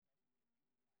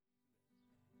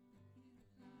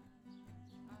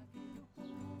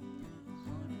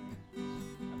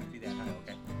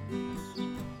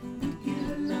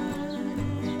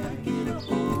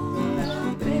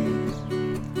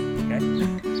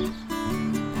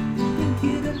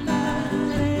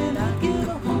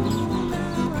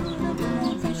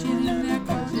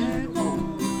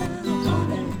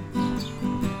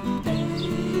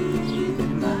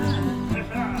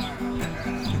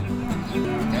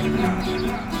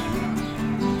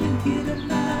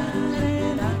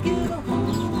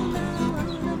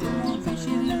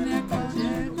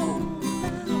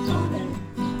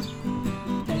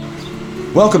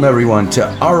Welcome everyone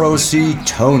to ROC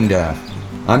Tone Deaf.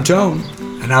 I'm Tone.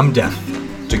 And I'm Deaf.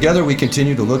 Together we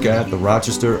continue to look at the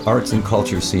Rochester arts and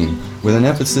culture scene with an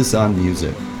emphasis on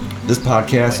music. This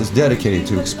podcast is dedicated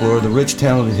to explore the rich,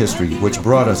 talented history which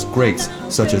brought us greats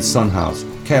such as Son House,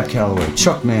 Cab Calloway,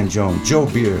 Chuck Mangione, Joe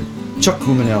Beard, Chuck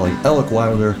Cuminelli, Alec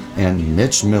Wilder, and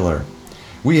Mitch Miller.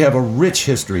 We have a rich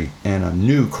history and a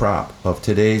new crop of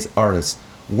today's artists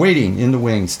waiting in the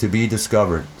wings to be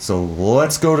discovered. So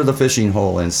let's go to the fishing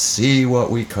hole and see what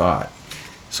we caught.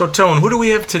 So Tone, who do we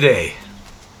have today?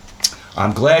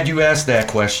 I'm glad you asked that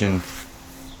question.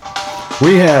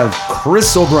 We have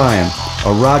Chris Obrian,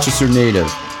 a Rochester native,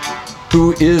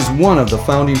 who is one of the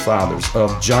founding fathers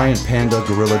of Giant Panda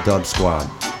Gorilla Dub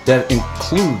Squad. That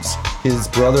includes his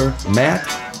brother Matt,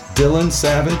 Dylan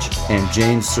Savage, and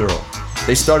James Searle.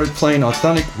 They started playing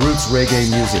authentic roots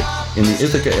reggae music in the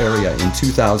Ithaca area in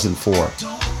 2004.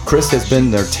 Chris has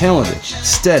been their talented,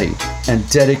 steady, and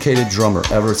dedicated drummer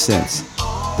ever since.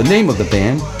 The name of the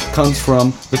band comes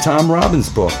from the Tom Robbins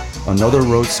book, Another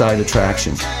Roadside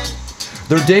Attraction.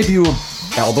 Their debut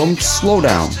album, Slow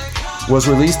Down, was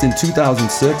released in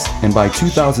 2006, and by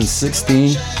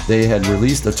 2016, they had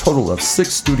released a total of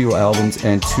 6 studio albums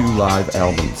and 2 live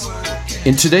albums.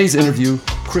 In today's interview,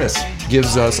 Chris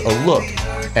gives us a look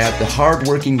at the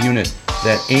hard-working unit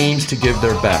that aims to give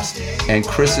their best, and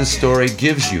Chris's story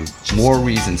gives you more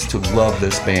reasons to love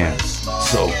this band.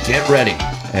 So get ready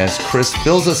as Chris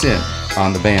fills us in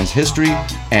on the band's history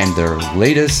and their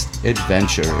latest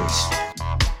adventures.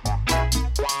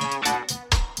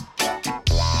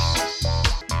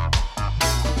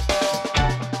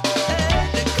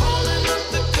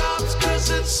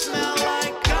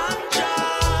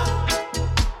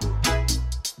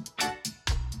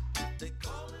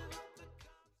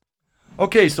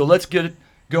 Okay, so let's get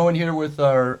going here with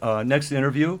our next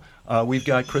interview. We've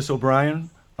got Chris Obrian,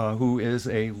 who is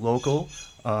a local,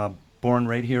 born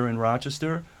right here in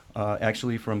Rochester,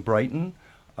 actually from Brighton.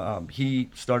 He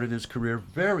started his career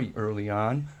very early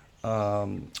on.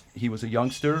 He was a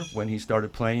youngster when he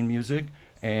started playing music,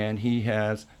 and he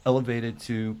has elevated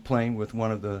to playing with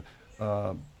one of the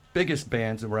biggest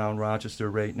bands around Rochester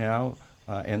right now,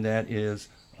 and that is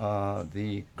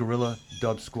the Gorilla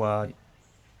Dub Squad.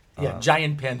 Yeah,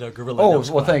 Giant Panda Gorilla Dub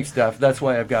Squad. Oh, well, thanks, Steph. That's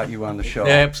why I've got you on the show.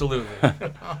 Yeah, absolutely.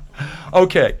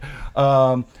 Okay.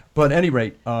 But at any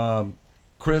rate,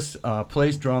 Chris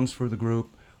plays drums for the group.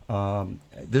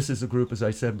 This is a group, as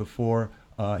I said before,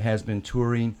 has been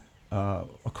touring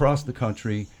across the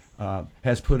country,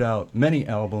 has put out many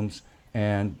albums,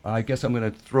 and I guess I'm going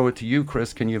to throw it to you,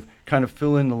 Chris. Can you kind of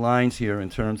fill in the lines here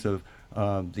in terms of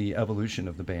the evolution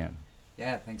of the band?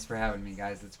 Yeah, thanks for having me,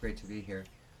 guys. It's great to be here.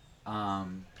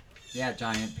 Yeah,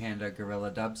 Giant Panda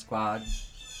Gorilla Dub Squad.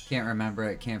 Can't remember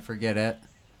it, can't forget it.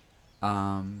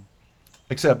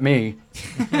 Except me.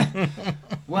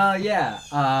 Well, yeah.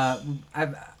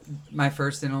 I've my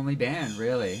first and only band,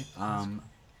 really.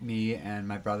 Me and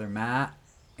my brother Matt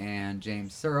and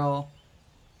James Searle,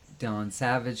 Dylan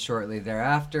Savage shortly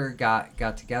thereafter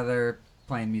got together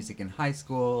playing music in high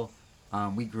school.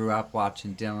 We grew up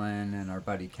watching Dylan and our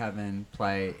buddy Kevin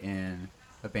play in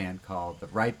a band called the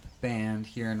Ripe Band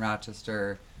here in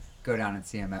Rochester. Go down and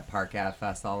see him at Park Ave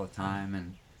Fest all the time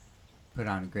and put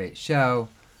on a great show.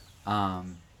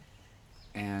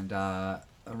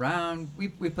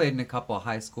 We played in a couple of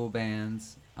high school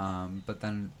bands, but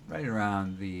then right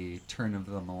around the turn of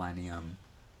the millennium,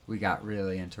 we got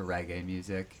really into reggae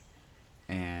music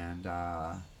and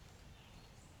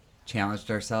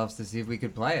challenged ourselves to see if we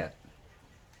could play it.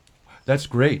 That's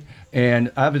great.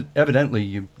 And evidently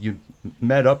you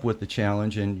met up with the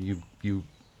challenge and you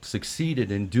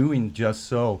succeeded in doing just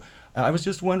so. I was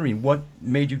just wondering, what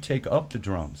made you take up the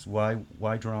drums? Why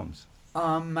drums?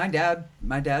 My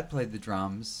dad played the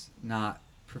drums, not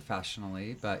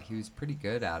professionally, but he was pretty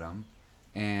good at them.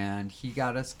 And he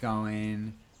got us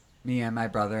going, me and my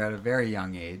brother, at a very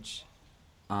young age.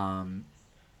 And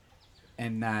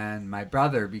then my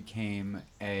brother became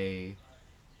a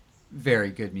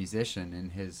very good musician in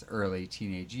his early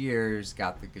teenage years,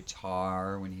 got the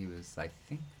guitar when he was, I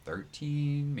think,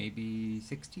 13, maybe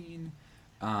 16.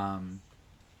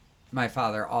 My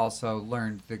father also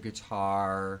learned the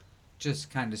guitar,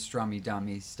 just kind of strummy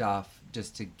dummy stuff,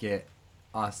 just to get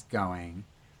us going.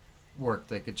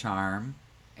 worked like a charm,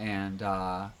 and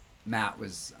Matt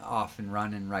was off and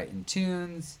running, writing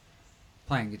tunes,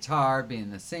 playing guitar,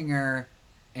 being the singer.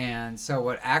 And so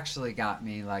what actually got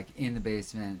me like in the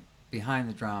basement behind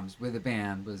the drums with a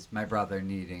band was my brother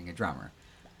needing a drummer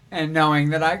and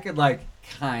knowing that I could like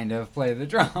kind of play the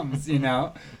drums, you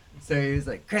know. So he was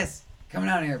like, Chris, come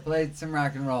down here, play some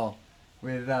rock and roll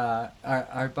with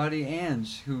our buddy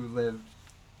Ange, who lived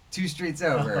 2 streets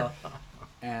over.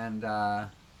 And so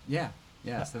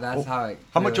that's how it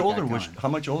How really much older got was going. How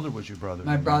much older was your brother?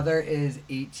 My brother is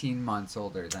 18 months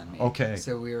older than me. Okay.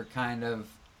 So we were kind of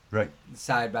Right.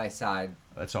 side by side.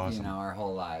 That's awesome. You know, our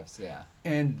whole lives, yeah.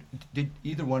 And did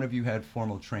either one of you had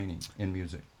formal training in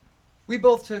music? We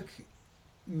both took,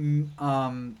 you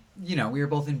know, we were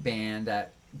both in band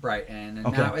at Brighton,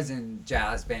 and Matt was in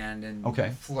jazz band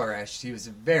and flourished. He was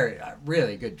a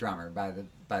really good drummer by the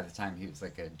time he was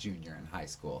like a junior in high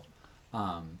school.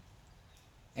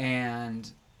 And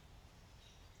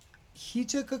he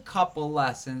took a couple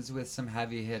lessons with some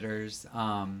heavy hitters.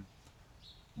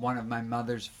 One of my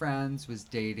mother's friends was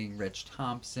dating Rich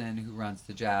Thompson, who runs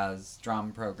the jazz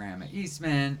drum program at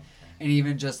Eastman. And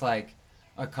even just like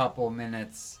a couple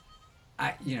minutes,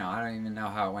 I don't even know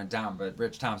how it went down, but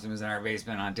Rich Thompson was in our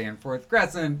basement on Danforth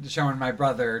Crescent showing my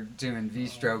brother doing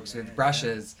V-strokes with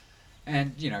brushes.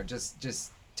 And, you know,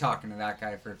 just talking to that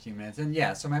guy for a few minutes. And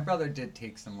yeah, so my brother did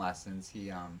take some lessons.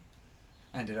 He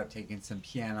ended up taking some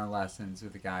piano lessons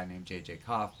with a guy named J.J.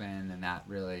 Kaufman, and that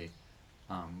really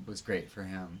was great for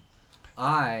him.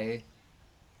 I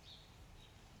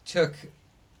took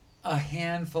a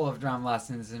handful of drum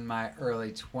lessons in my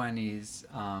early 20s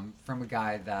from a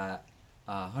guy that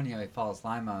Honeoye Falls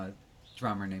Lima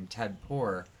drummer named Ted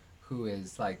Poor, who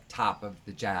is like top of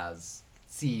the jazz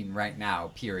scene right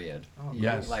now, period. Oh,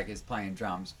 yes. Like is playing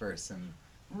drums for some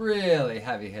really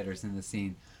heavy hitters in the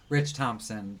scene. Rich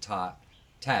Thompson taught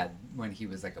Ted when he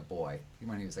was like a boy,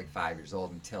 when he was like 5 years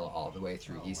old, until all the way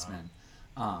through Eastman.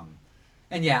 Wow.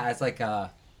 And yeah, as like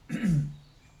a,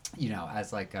 you know,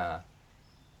 as like a,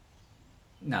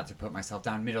 not to put myself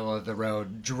down, middle of the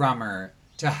road drummer,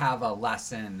 to have a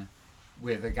lesson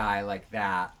with a guy like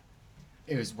that,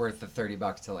 it was worth the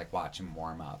 $30 to like watch him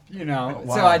warm up, you know? Oh,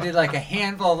 wow. So I did like a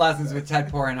handful of lessons with Ted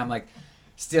Poor, and I'm like,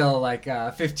 still like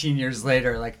 15 years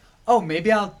later, like, oh,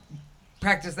 maybe I'll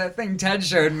practice that thing Ted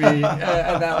showed me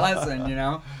at that lesson, you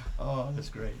know? Oh, that's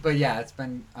great. But yeah, it's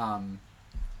been,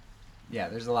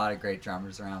 there's a lot of great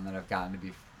drummers around that I've gotten to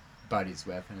be buddies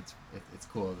with, and it's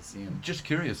cool to see them. Just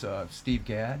curious, Steve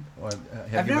Gadd, or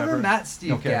I've you never ever met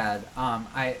Steve Okay. Gadd.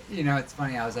 It's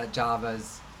funny. I was at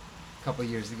Java's a couple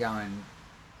years ago, and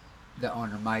the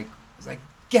owner Mike was like,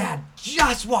 "Gadd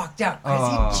just walked out,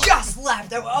 Chris. He just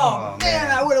left. Oh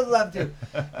man, I would have loved to."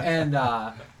 And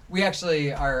we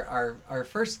actually, our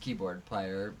first keyboard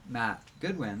player, Matt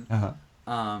Goodwin,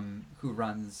 who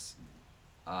runs.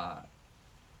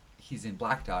 He's in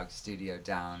Black Dog Studio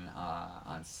down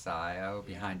on Scio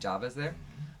behind Java's there.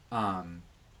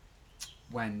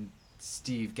 When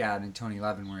Steve Gadd and Tony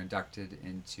Levin were inducted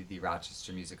into the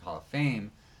Rochester Music Hall of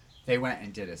Fame, they went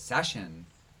and did a session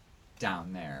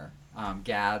down there.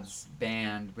 Gadd's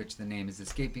band, which the name is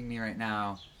escaping me right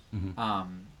now,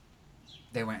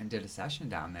 they went and did a session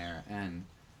down there, and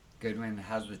Goodwin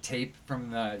has the tape from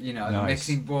the the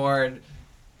mixing board,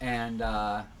 and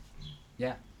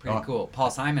pretty cool.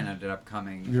 Paul Simon ended up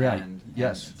coming and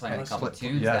playing a couple of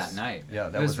tunes that night. Yeah,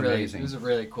 that was amazing. It was a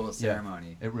really cool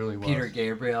ceremony. Yeah, it really was. Peter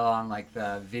Gabriel on like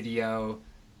the video,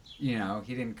 he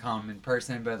didn't come in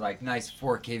person, but like nice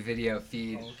 4K video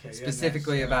feed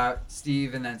specifically about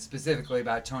Steve, and then specifically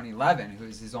about Tony Levin,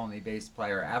 who's his only bass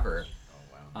player ever.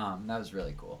 Oh, wow. That was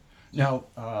really cool. Now,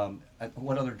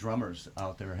 what other drummers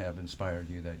out there have inspired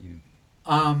you that you...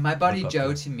 My buddy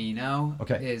Joe Tomino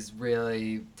Okay. is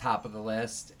really top of the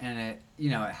list, and it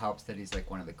helps that he's like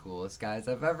one of the coolest guys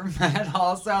I've ever met.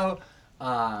 Also,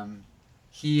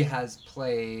 he has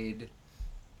played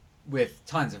with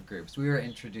tons of groups. We were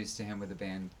introduced to him with a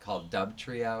band called Dub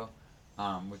Trio,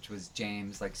 which was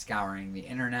James like scouring the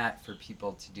internet for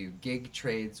people to do gig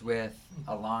trades with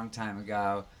a long time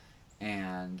ago,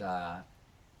 and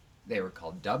they were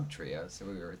called Dub Trio. So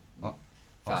we were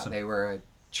thought they were a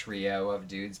trio of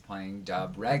dudes playing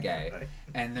dub reggae,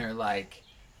 and they're like,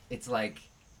 it's like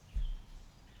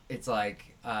ADD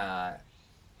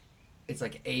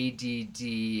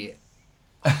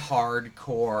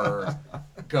hardcore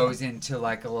goes into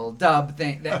like a little dub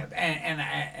thing,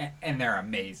 and they're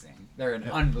amazing. They're an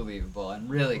unbelievable and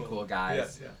really cool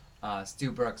guys.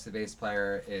 Stu Brooks, the bass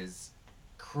player, is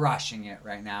crushing it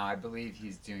right now. I believe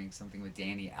he's doing something with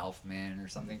Danny Elfman or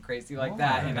something crazy like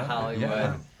that in Hollywood.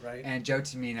 Yeah. Right. And Joe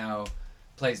Tomino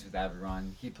plays with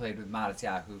everyone. He played with Modest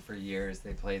Yahoo for years.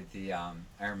 They played the, I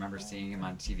remember seeing him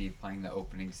on TV playing the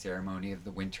opening ceremony of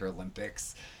the Winter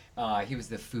Olympics. He was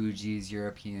the Fugees'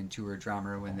 European tour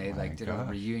drummer when they did a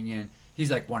reunion. He's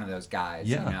like one of those guys,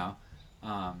 you know.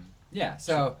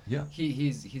 So yeah.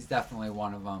 He's definitely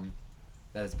one of them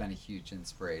that has been a huge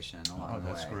inspiration along the way.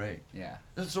 Oh, that's great. Yeah.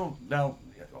 So now,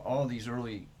 all these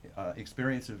early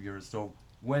experience of yours, so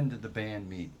when did the band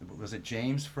meet? Was it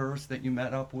James first that you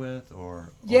met up with,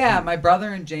 or Yeah, my brother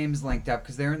and James linked up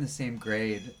because they were in the same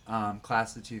grade,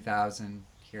 class of 2000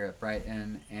 here at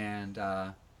Brighton, and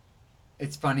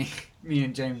it's funny, me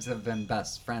and James have been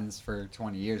best friends for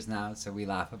 20 years now, so we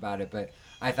laugh about it, but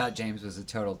I thought James was a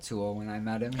total tool when I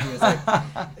met him. He was like,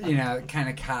 kind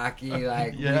of cocky,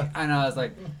 like, and I was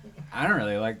like, I don't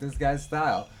really like this guy's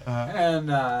style.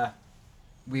 And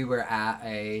we were at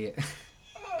a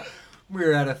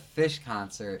Fish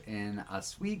concert in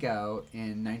Oswego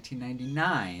in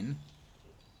 1999,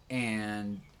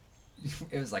 and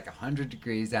it was like 100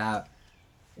 degrees out,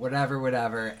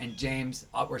 whatever, and James,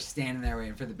 we're standing there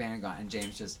waiting for the band to go on, and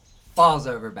James just falls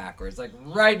over backwards, like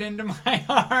right into my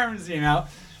arms,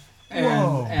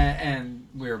 and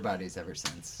we were buddies ever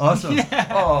since. Awesome. Yeah.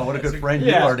 Oh, what a good friend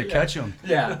you are to catch him.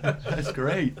 Yeah. That's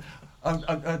great.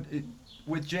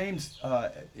 With James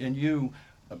and you,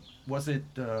 was it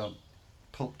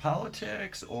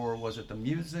politics, or was it the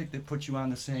music that put you on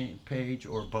the same page,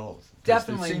 or both?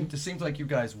 Definitely. It seems like you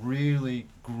guys really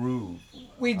grew.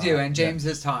 We do, and James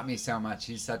has taught me so much.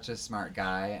 He's such a smart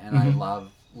guy, and I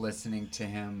love listening to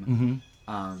him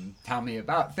tell me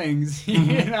about things,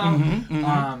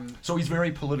 So he's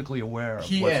very politically aware of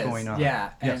what's going on.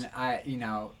 Yeah, and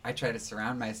I try to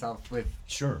surround myself with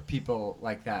people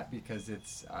like that because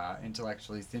it's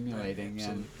intellectually stimulating,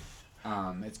 and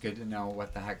it's good to know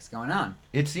what the heck's going on.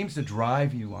 It seems to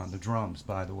drive you on the drums,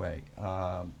 by the way.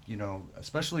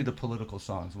 Especially the political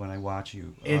songs. When I watch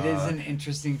you, it is an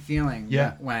interesting feeling.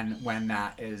 When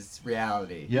that is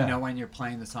reality. Yeah. When you're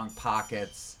playing the song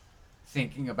 "Pockets,"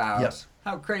 thinking about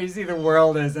how crazy the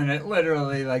world is, and it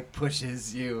literally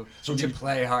pushes you to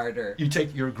play harder. You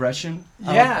take your aggression.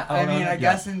 I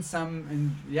guess in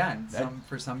some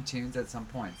for some tunes at some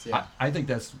points. Yeah, I think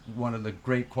that's one of the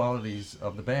great qualities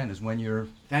of the band is when you're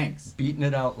beating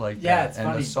it out like that, it's and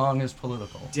funny. the song is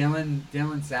political.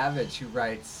 Dylan Savage, who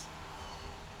writes,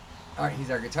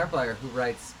 he's our guitar player, who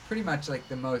writes pretty much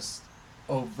the most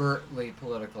overtly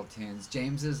political tunes.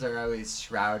 James's are always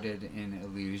shrouded in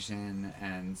illusion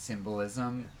and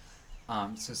symbolism,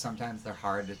 so sometimes they're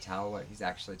hard to tell what he's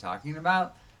actually talking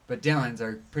about, but Dylan's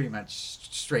are pretty much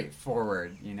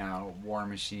straightforward, War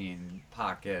Machine,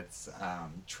 Pockets,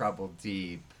 Trouble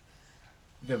Deep.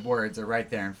 The words are right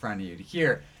there in front of you to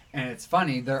hear, and it's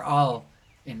funny, they're all,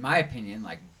 in my opinion,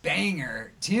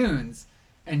 banger tunes,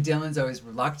 and Dylan's always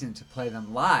reluctant to play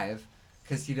them live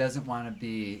because he doesn't want to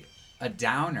be a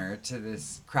downer to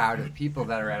this crowd of people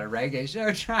that are at a reggae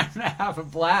show trying to have a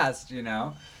blast,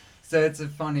 So it's a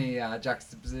funny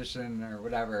juxtaposition or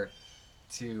whatever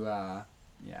to,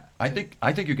 I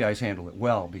think you guys handle it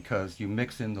well because you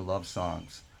mix in the love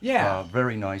songs. Yeah.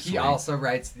 Very nicely. He also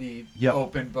writes the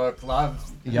open book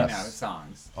love,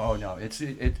 songs. Oh no,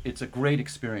 it's a great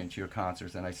experience, your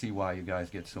concerts, and I see why you guys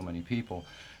get so many people.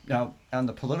 Now, on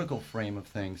the political frame of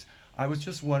things, I was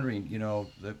just wondering,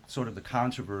 the sort of the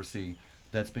controversy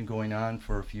that's been going on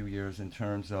for a few years in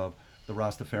terms of the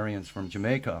Rastafarians from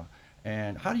Jamaica,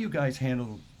 and how do you guys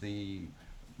handle the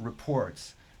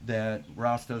reports that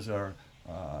Rastas are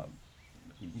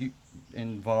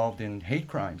involved in hate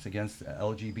crimes against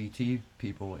LGBT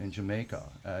people in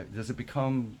Jamaica? Does it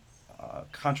become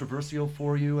controversial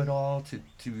for you at all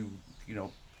to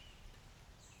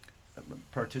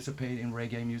participate in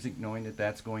reggae music knowing that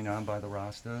that's going on by the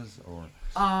Rastas, or?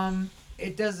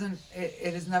 It doesn't,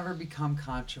 it has never become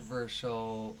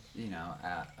controversial,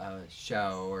 at a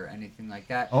show or anything like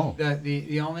that. Oh.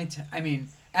 The only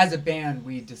as a band,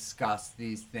 we discuss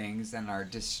these things and are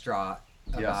distraught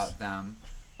about them.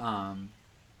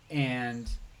 And,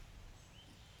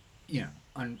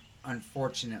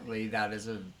 unfortunately, that is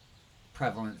a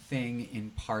prevalent thing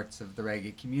in parts of the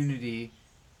reggae community.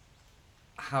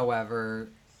 However,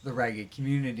 the reggae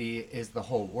community is the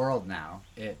whole world now.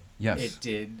 It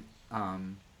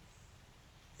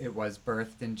was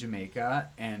birthed in Jamaica,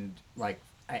 and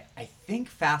I think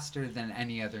faster than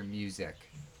any other music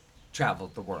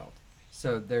traveled the world.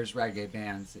 So there's reggae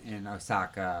bands in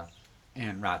Osaka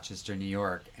and Rochester, New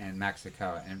York, and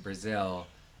Mexico and Brazil,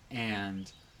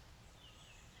 and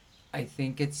I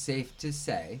think it's safe to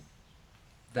say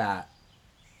that,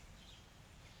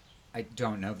 I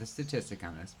don't know the statistic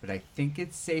on this, but I think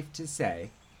it's safe to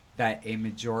say that a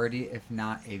majority, if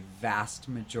not a vast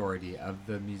majority, of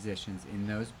the musicians in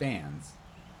those bands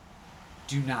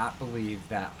do not believe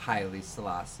that Haile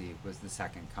Selassie was the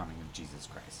second coming of Jesus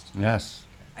Christ. Yes.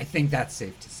 I think that's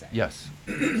safe to say. Yes.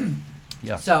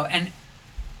 Yes. So, and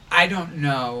I don't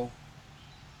know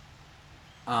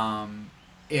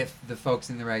if the folks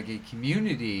in the reggae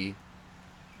community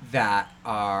that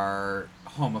are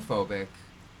homophobic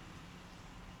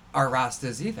are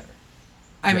Rastas either.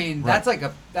 I mean, right. that's like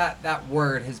that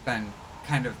word has been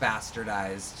kind of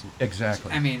bastardized.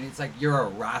 Exactly. I mean, it's like you're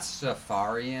a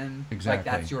Rastafarian. Exactly. Like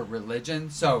that's your religion.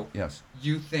 So yes.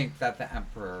 You think that the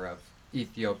emperor of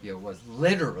Ethiopia was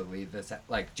literally this,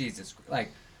 like Jesus,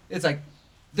 like it's like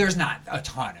there's not a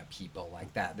ton of people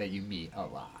like that you meet a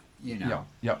lot, you know.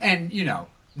 Yeah. And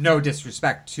no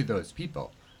disrespect to those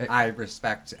people. I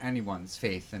respect anyone's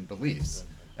faith and beliefs.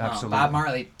 Absolutely. Bob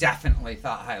Marley definitely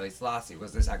thought Haile Selassie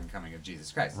was the second coming of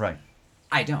Jesus Christ. Right.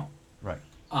 I don't. Right.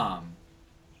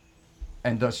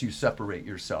 And thus you separate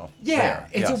yourself. Yeah, there.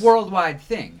 it's yes. a worldwide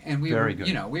thing, and we Very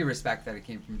good. we respect that it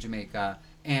came from Jamaica.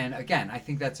 And again, I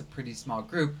think that's a pretty small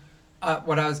group.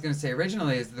 What I was going to say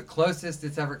originally is the closest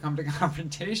it's ever come to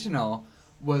confrontational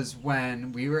was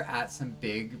when we were at some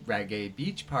big reggae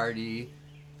beach party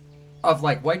of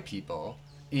like white people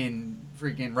in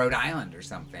freaking Rhode Island or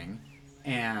something,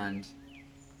 and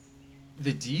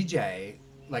the DJ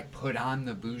like put on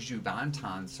the Buju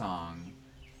Banton song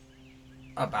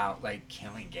about like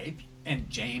killing gay people, and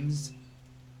James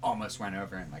almost went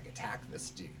over and like attacked this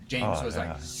dude. James was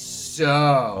like so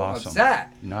awesome.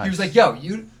 upset. Nice. He was like, "Yo,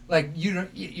 you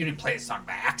didn't play a song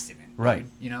by accident, right?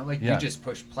 You know, like you just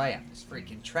pushed play on this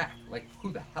freaking track. Like,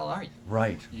 who the hell are you?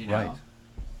 Right. You know?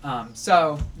 Right.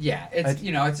 So yeah, it's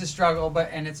it's a struggle, but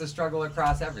it's a struggle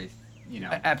across every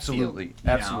absolutely, field,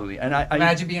 absolutely. And I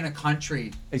imagine being a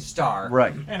country star,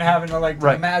 right, and having to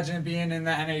right. imagine being in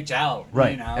the NHL,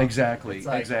 right? You know? Exactly,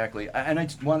 like, exactly. And I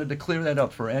just wanted to clear that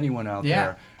up for anyone out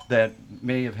there that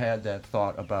may have had that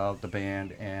thought about the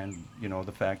band and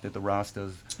the fact that the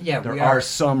Rastas. Yeah, there are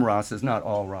some Rastas, not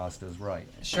all Rastas, right?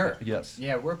 Sure. Yes.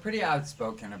 Yeah, we're pretty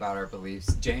outspoken about our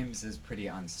beliefs. James is pretty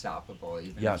unstoppable.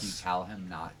 Even if you tell him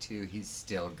not to, he's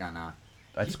still gonna.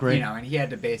 That's great. And he had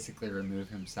to basically remove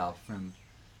himself from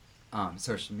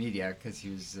social media because he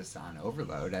was just on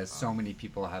overload, as so many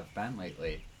people have been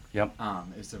lately. Yep.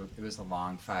 It was a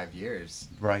long 5 years.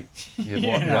 Right.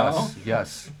 Yes.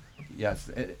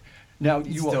 Now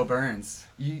it still burns.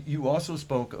 You also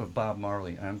spoke of Bob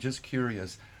Marley. I'm just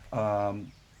curious.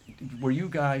 Were you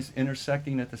guys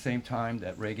intersecting at the same time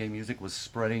that reggae music was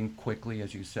spreading quickly,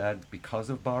 as you said, because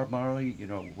of Bob Marley?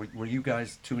 Were you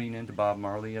guys tuning into Bob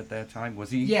Marley at that time?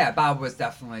 Was he? Yeah, Bob was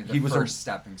definitely the first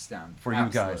stepping stone for you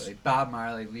guys. Bob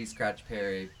Marley, Lee Scratch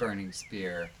Perry, Burning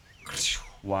Spear.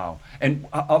 Wow! And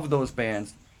of those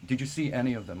bands, did you see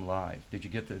any of them live? Did you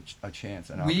get a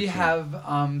chance? We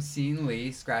have seen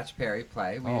Lee Scratch Perry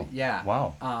play. Yeah.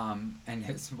 Wow. And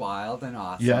it's wild and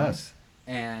awesome. Yes.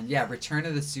 And yeah, Return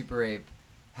of the Super Ape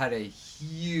had a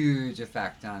huge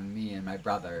effect on me and my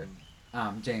brother,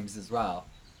 James as well.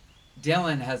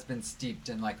 Dylan has been steeped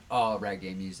in like all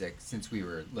reggae music since we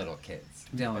were little kids.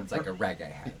 Dylan's like a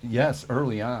reggae head. Yes,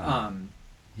 early on.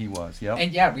 He was, yep.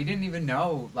 And yeah, we didn't even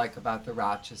know like about the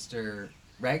Rochester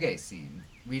reggae scene.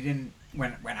 We didn't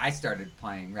when I started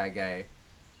playing reggae,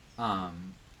 I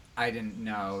didn't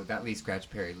know that Lee Scratch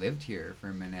Perry lived here for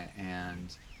a minute,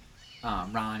 and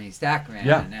Ronnie Stackman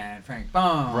and Frank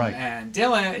Bohm and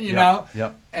Dylan, you know,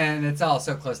 and it's all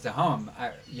so close to home.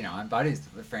 I'm buddies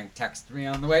with Frank. Texted me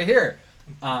on the way here,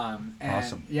 and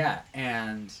awesome. Yeah,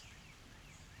 and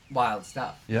wild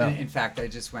stuff. Yeah. In fact, I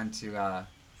just went to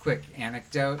quick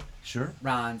anecdote. Sure.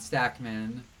 Ron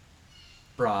Stackman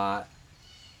brought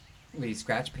Lee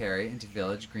Scratch Perry into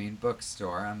Village Green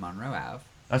Bookstore on Monroe Ave.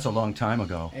 That's a long time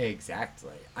ago.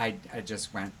 Exactly. I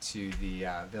just went to the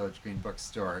Village Green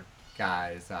Bookstore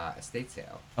guy's estate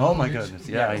sale. Oh my goodness!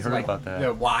 Yeah, I heard like about that.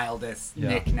 The wildest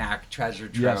knick-knack treasure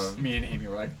trove. Yes. Me and Amy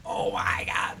were like, "Oh my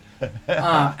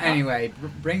god!" Anyway,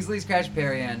 brings Lee Scratch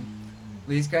Perry in.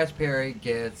 Lee Scratch Perry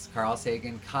gets Carl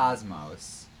Sagan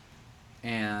Cosmos,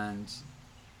 and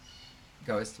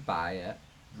goes to buy it.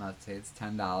 Let's say it's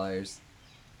 $10,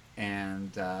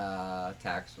 and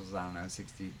tax was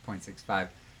 60.65.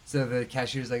 So the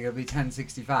cashier's like, it'll be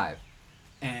 $10.65.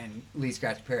 And Lee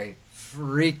Scratch Perry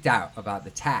freaked out about the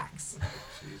tax.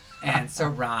 And so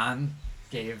Ron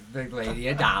gave the lady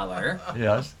 $1.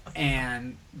 Yes.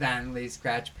 And then Lee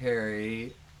Scratch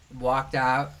Perry walked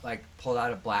out, like pulled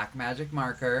out a black magic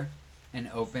marker and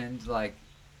opened like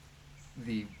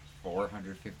the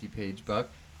 450-page book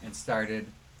and started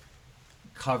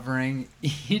covering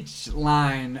each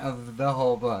line of the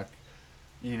whole book,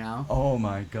 you know? Oh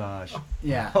my gosh.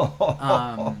 Yeah.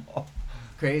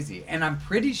 Crazy. And I'm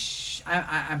pretty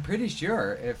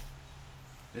sure, if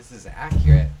this is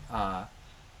accurate,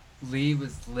 Lee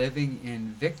was living in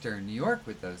Victor, New York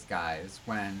with those guys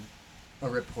when a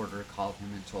reporter called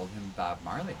him and told him Bob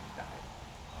Marley had died.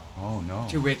 Oh no.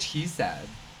 To which he said,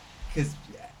 because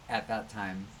at that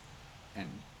time, and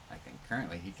I think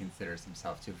currently, he considers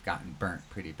himself to have gotten burnt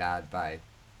pretty bad by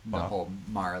the whole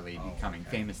Marley becoming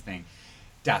famous thing.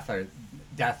 Death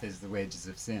is the wages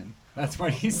of sin. That's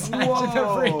what he said to the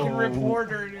freaking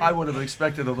reporter. Dude. I would have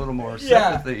expected a little more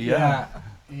sympathy. Yeah.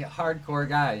 Hardcore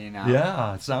guy, you know.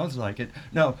 Yeah, it sounds like it.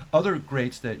 Now, other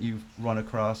greats that you've run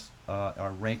across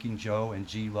are Ranking Joe and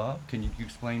G Love. Can you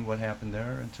explain what happened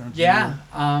there in terms of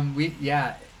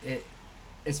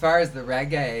as far as the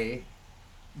reggae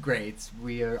greats,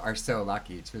 we are so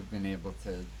lucky to have been able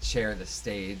to share the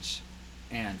stage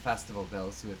and festival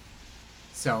bills with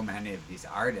so many of these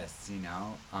artists, you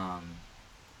know.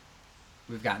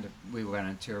 We went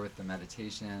on tour with the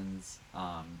Meditations,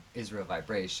 Israel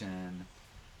Vibration,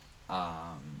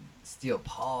 Steel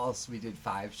Pulse. We did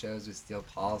 5 shows with Steel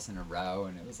Pulse in a row,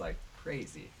 and it was like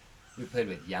crazy. We played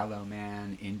with Yellow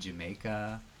Man in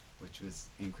Jamaica, which was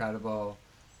incredible.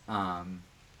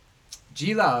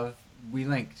 G Love, we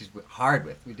linked hard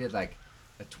with. We did like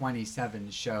a 27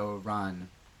 show run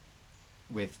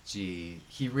with G.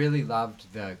 He really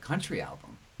loved the country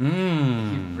album.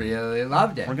 He really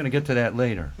loved it. We're gonna get to that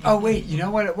later. Oh wait, you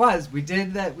know what it was? We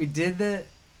did the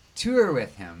tour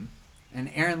with him,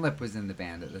 and Aaron Lipp was in the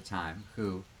band at the time.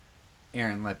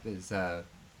 Aaron Lipp is a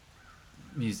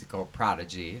musical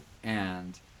prodigy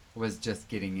and was just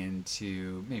getting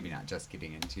into, maybe not just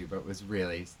getting into, but was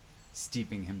really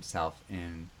steeping himself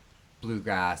in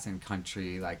bluegrass and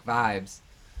country like vibes.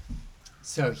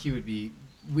 So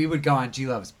we would go on G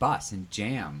Love's bus and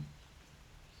jam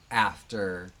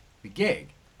after the gig.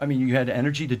 I mean, you had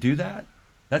energy to do that?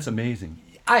 That's amazing.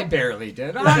 I barely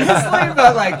did, honestly,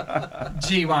 but like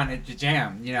G wanted to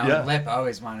jam, you know. Yeah. Lip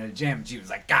always wanted to jam. G was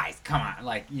like, guys, come on.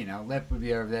 Like, you know, Lip would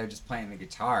be over there just playing the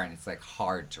guitar, and it's like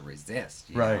hard to resist.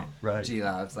 You know? Right. G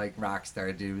Love's like rock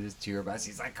star dude with his tour bus.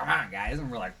 He's like, come on, guys.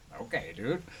 And we're like, okay,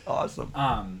 dude.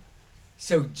 Awesome.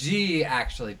 So G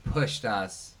actually pushed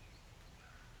us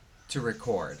to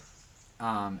record.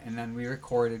 And then we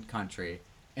recorded country.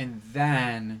 And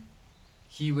then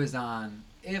he was on,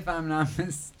 if I'm not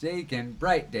mistaken,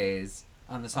 Bright Days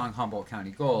on the song Humboldt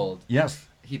County Gold. Yes.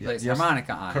 He plays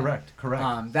harmonica on it.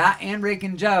 Correct. That and Rake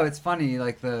and Joe, it's funny,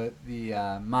 like the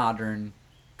modern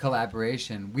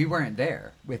collaboration, we weren't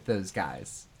there with those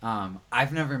guys.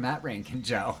 I've never met Rake and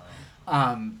Joe.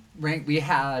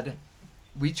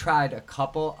 We tried a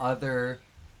couple other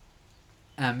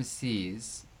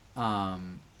MCs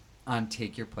on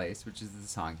Take Your Place, which is the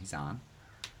song he's on.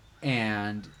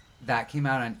 And that came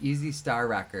out on Easy Star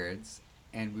Records,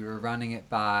 and we were running it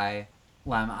by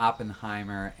Lem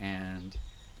Oppenheimer and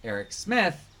Eric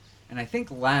Smith. And I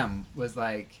think Lem was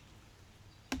like,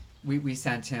 we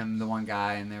sent him the one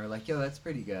guy, and they were like, yo, that's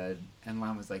pretty good. And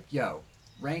Lem was like, yo,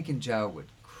 Rank and Joe would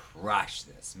crush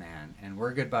this, man. And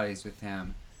we're good buddies with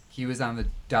him. He was on the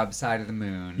dub side of the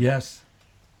moon. Yes.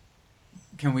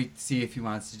 Can we see if he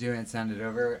wants to do it and send it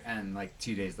over? And like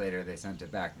 2 days later, they sent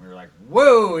it back, and we were like,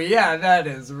 whoa, yeah, that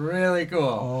is really cool.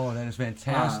 Oh, that is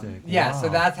fantastic. Yeah, wow. So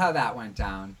that's how that went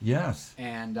down. Yes.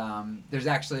 And there's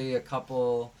actually a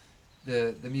couple,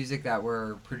 the music that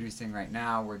we're producing right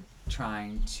now, we're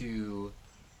trying to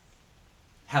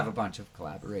have a bunch of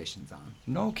collaborations on.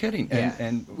 No kidding. Yeah.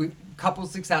 And we couple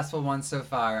successful ones so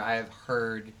far. I have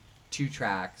heard 2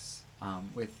 tracks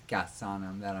with guests on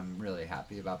them that I'm really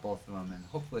happy about, both of them, and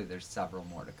hopefully there's several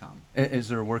more to come. Is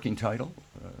there a working title?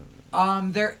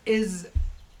 There is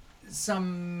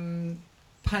some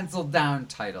penciled down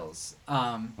titles.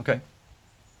 Okay.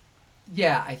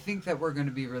 Yeah, I think that we're going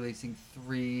to be releasing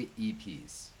 3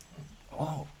 EPs.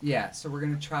 Oh. Yeah, so we're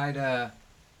going to try to,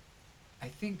 I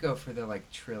think, go for the like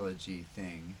trilogy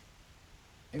thing.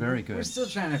 Very good. We're still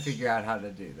trying to figure out how to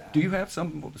do that. Do you have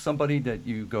somebody that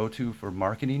you go to for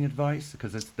marketing advice?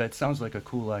 Because that sounds like a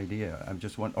cool idea. I'm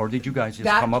just wondering, or did you guys just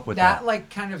come up with that? That like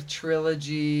kind of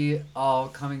trilogy all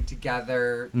coming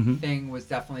together thing was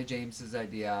definitely James's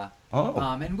idea. Oh.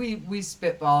 And we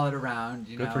spitball it around,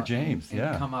 you know. Good for James, and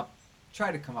yeah.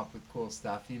 Try to come up with cool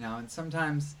stuff, you know. And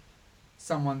sometimes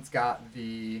someone's got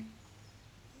the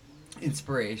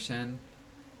inspiration,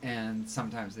 and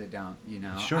sometimes they don't, you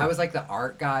know. Sure. I was like the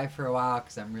art guy for a while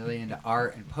because I'm really into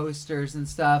art and posters and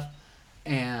stuff,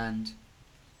 and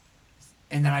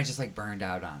then I just like burned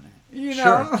out on it, you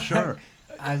know. Sure.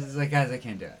 I was like, guys, I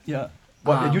can't do it. Yeah.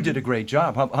 Well, you did a great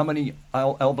job. How many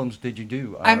albums did you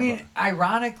do? I mean,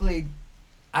 ironically,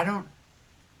 I don't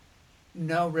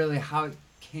know really how it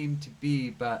came to be,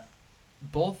 but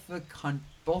both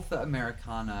the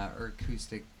Americana or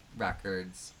acoustic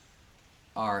records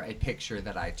are a picture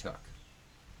that I took.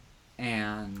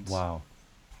 And wow.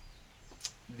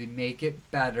 The Make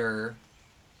It Better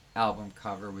album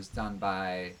cover was done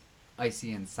by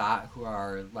Icy and Sot, who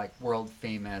are like world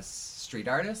famous street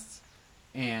artists,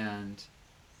 and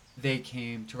they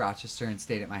came to Rochester and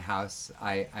stayed at my house.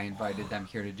 I invited them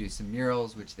here to do some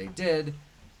murals, which they did,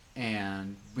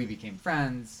 and we became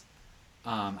friends.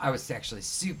 I was actually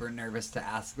super nervous to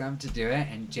ask them to do it,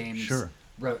 and James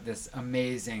wrote this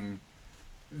amazing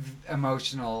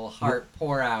emotional heart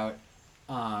pour out,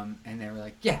 and they were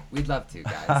like, yeah, we'd love to,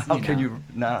 guys. How can you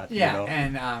not? Yeah, you know?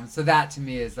 and so that to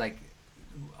me is like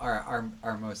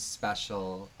our most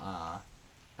special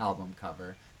album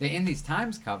cover. The In These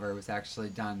Times cover was actually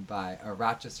done by a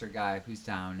Rochester guy who's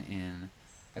down in,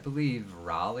 I believe,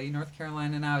 Raleigh, North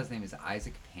Carolina now. His name is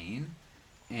Isaac Payne.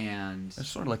 And it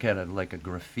sort of like had a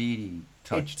graffiti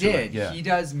touch to it. it. Yeah. He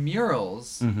does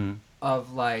murals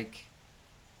of like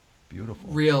beautiful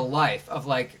real life of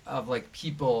like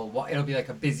people. It'll be like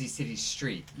a busy city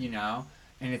street, you know,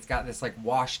 and it's got this like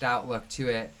washed out look to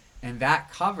it. And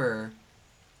that cover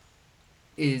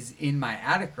is in my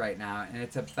attic right now, and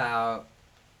it's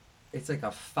like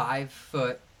a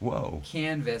 5-foot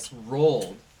canvas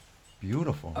rolled.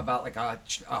 Beautiful. About like a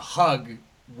hug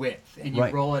width, and you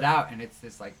roll it out, and it's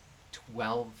this like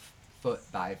 12 foot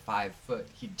by 5 foot.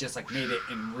 He just like made it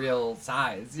in real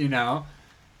size, you know,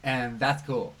 and that's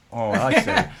cool. Oh, I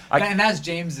see. And that's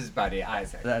James's buddy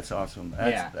Isaac. That's awesome.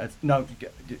 That's no.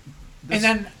 And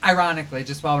then, ironically,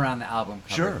 just while we're on the album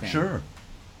cover thing,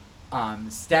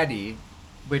 Steady,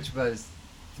 which was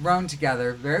thrown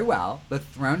together very well, but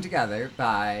thrown together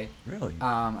by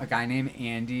a guy named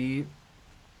Andy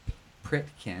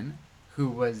Pritkin, who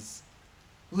was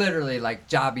literally like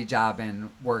jobbing,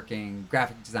 working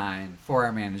graphic design for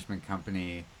our management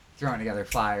company, throwing together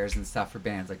flyers and stuff for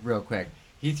bands like real quick.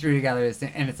 He threw together this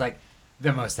thing, and it's like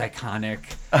the most iconic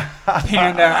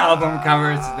Panda album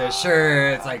covers. The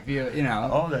shirt, it's like, you know.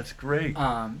 Oh, that's great.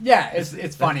 Yeah,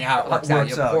 it's funny how it works out.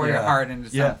 You pour your heart into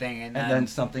something, and then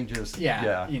something just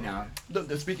you know.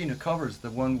 Speaking of covers, the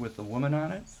one with the woman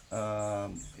on it,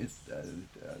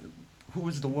 who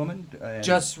was the woman?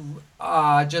 Just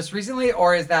recently,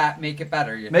 or is that Make It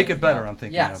Better? Make It Better, I'm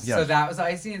thinking of. Yes. So that was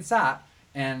Icy and Sot,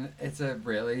 and it's a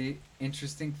really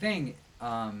interesting thing.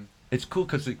 It's cool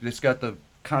because it's got the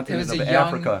continent of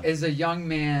Africa. Is a young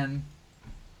man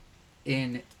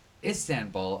in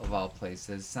Istanbul, of all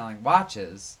places, selling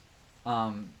watches.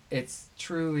 It's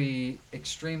truly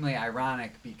extremely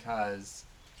ironic because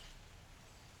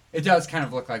it does kind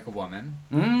of look like a woman.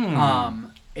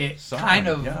 It kind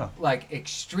of like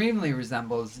extremely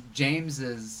resembles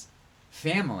James's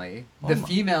family, the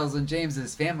females in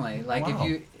James's family. Like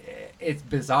it's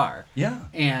bizarre. Yeah.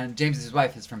 And James's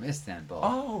wife is from Istanbul.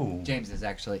 Oh. James is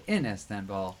actually in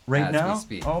Istanbul right now. We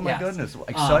speak. Oh my goodness,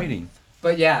 exciting.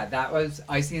 But yeah, that was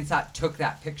Icy and Sot took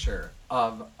that picture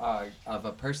of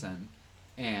a person,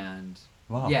 and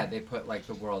yeah, they put like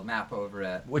the world map over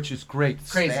it, which is great.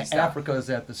 Crazy stuff. Africa is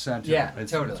at the center. Yeah,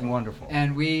 totally. It's wonderful.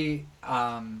 And we,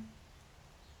 our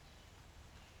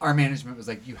management was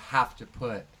like, you have to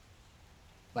put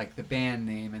like the band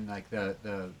name and like the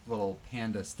little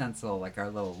Panda stencil, like our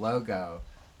little logo,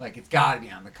 like it's got to be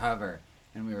on the cover.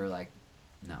 And we were like,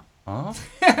 no. Oh,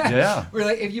 yeah. We're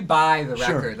like, if you buy the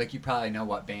record, like you probably know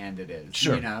what band it is,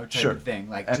 you know, type of thing.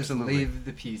 Like absolutely. Just leave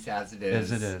the piece as it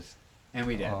is. As it is. And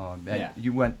we did. Oh, man.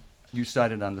 You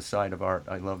cited on the side of art.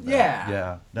 I love that. Yeah.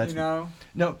 Yeah. That's, you know.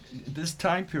 No, this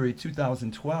time period,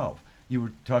 2012, you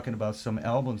were talking about some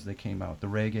albums that came out, the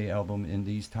reggae album In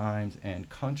These Times and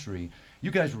Country.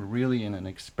 You guys were really in an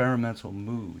experimental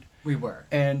mood. We were.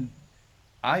 And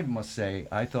I must say,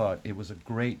 I thought it was a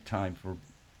great time for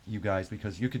you guys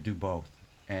because you could do both.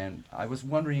 And I was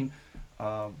wondering,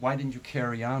 why didn't you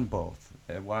carry on both?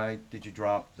 Why did you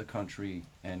drop the country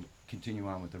and continue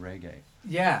on with the reggae?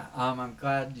 Yeah, I'm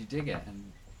glad you dig it.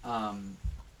 And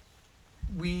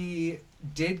we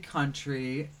did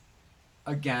country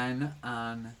again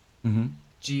on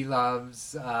G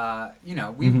Love's. You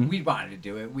know, we wanted to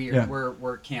do it.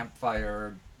 We're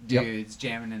campfire dudes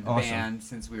jamming in the band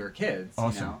since we were kids.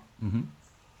 Awesome. You know.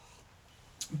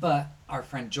 But our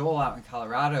friend Joel out in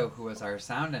Colorado, who was our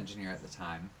sound engineer at the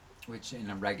time, which in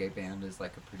a reggae band is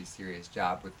like a pretty serious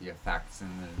job with the effects and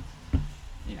the,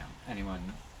 you know,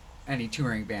 any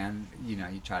touring band, you know,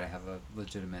 you try to have a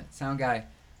legitimate sound guy.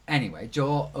 Anyway,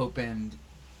 Joel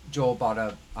bought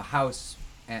a house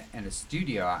and a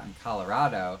studio out in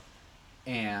Colorado,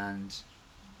 and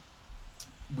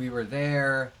we were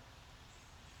there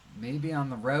maybe on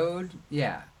the road.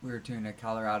 Yeah, we were doing a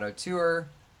Colorado tour,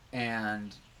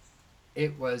 and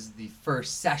it was the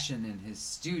first session in his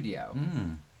studio.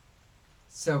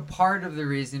 So part of the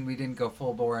reason we didn't go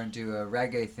full bore and do a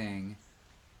reggae thing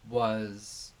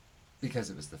was because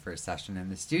it was the first session in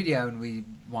the studio, and we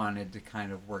wanted to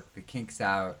kind of work the kinks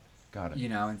out. Got it. You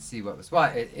know, and see what was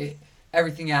what.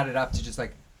 Everything added up to just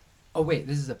like, oh wait,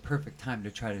 this is a perfect time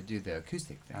to try to do the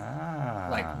acoustic thing.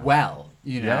 Like,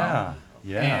 you know.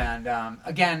 Yeah. And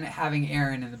again, having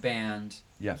Aaron in the band.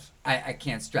 Yes. I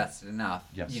can't stress it enough.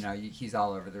 Yes. You know, he's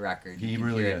all over the record. He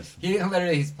really is.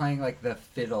 He's playing like the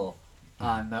fiddle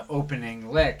on the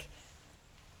opening lick.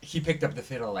 He picked up the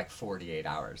fiddle like 48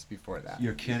 hours before that.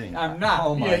 You're kidding. I'm not.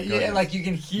 Oh my goodness. Yeah, like you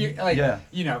can hear, like,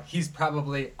 you know, he's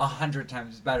probably 100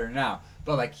 times better now.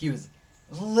 But like he was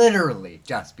literally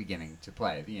just beginning to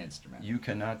play the instrument. You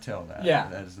cannot tell that. Yeah.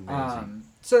 That is amazing.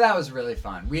 So that was really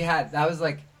fun. That was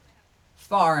like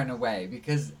far and away,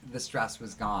 because the stress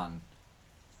was gone,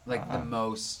 like the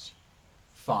most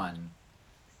fun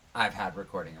I've had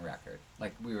recording a record.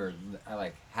 Like we were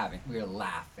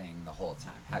laughing the whole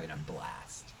time, having a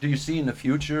blast. Do you see in the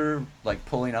future, like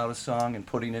pulling out a song and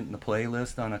putting it in the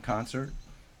playlist on a concert?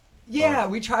 Yeah,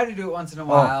 we try to do it once in a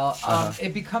while.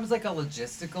 It becomes like a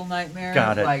logistical nightmare.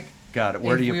 Got it. Like, Got it.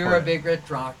 Where do you put it? If we were a big rich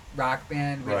rock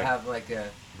band, we'd have like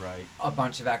a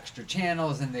bunch of extra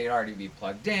channels, and they'd already be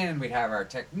plugged in. We'd have our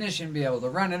technician be able to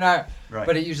run it out. Right.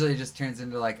 But it usually just turns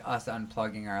into like us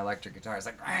unplugging our electric guitars,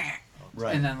 like,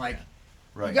 and then like,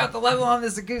 you got the level on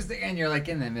this acoustic, and you're like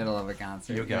in the middle of a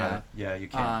concert. You got it. Yeah, you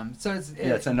can. So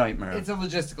it's a nightmare. It's a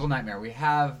logistical nightmare. We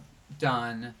have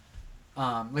done,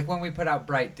 like when we put out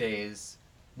Bright Days,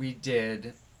 we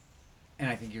did, and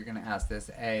I think you're going to ask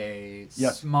this,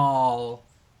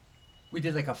 we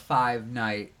did like a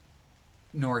 5-night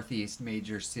Northeast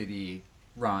major city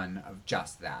run of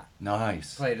just that.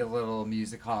 Nice. Played a little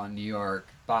music hall in New York,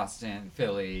 Boston,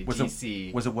 Philly,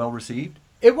 DC. Was it well received?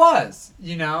 It was,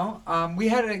 you know. We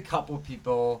had a couple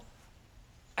people,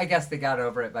 I guess they got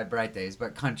over it by Bright Days,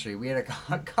 but country, we had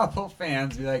a couple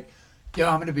fans be like, yo,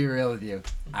 I'm going to be real with you.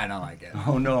 I don't like it.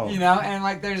 Oh, no. You know, and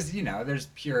like there's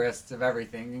purists of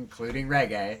everything, including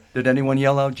reggae. Did anyone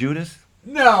yell out Judas?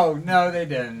 No, they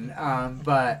didn't.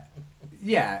 But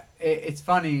yeah, it's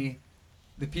funny.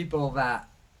 The people that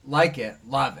like it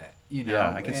love it. You know,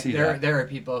 yeah, I can see that. There are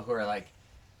people who are like,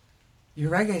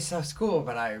 your reggae stuff's cool,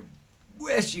 but I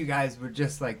wish you guys would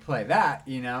just like play that,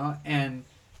 you know. And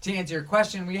to answer your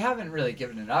question, we haven't really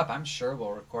given it up. I'm sure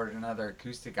we'll record another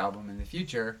acoustic album in the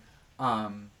future. Yeah,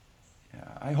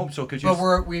 I hope so.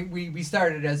 But we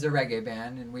started as a reggae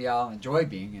band, and we all enjoy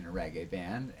being in a reggae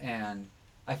band, and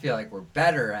I feel like we're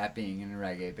better at being in a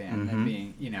reggae band than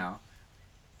being, you know.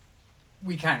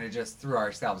 We kind of just threw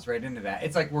ourselves right into that.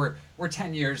 It's like we're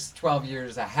 10 years, 12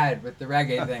 years ahead with the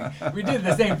reggae thing. We did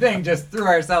the same thing, just threw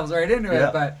ourselves right into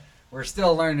it, but we're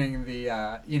still learning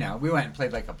the, you know, we went and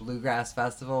played like a bluegrass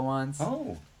festival once.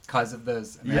 Oh. Because of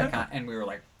those Americana, and we were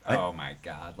like, oh my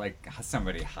God, like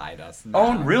somebody hide us now.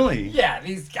 Oh, really? Yeah,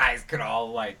 these guys could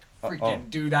all like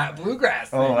freaking do that bluegrass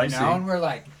thing, I you know? see. And we're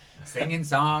like singing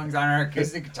songs on our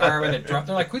acoustic guitar with a drum.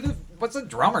 They're like, what's a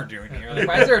drummer doing here? Like,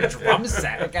 why is there a drum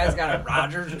set? That guy's got a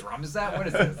Rogers drum set? What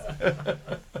is this?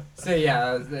 So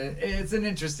yeah, it's an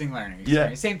interesting learning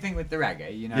experience. Yeah. Same thing with the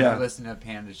reggae. You know, I listened to a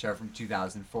Panda show from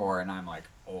 2004, and I'm like,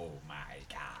 oh my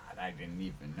God, I didn't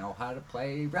even know how to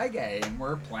play reggae, and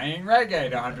we're playing reggae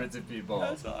to hundreds of people.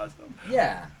 That's awesome.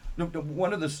 Yeah.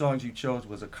 One of the songs you chose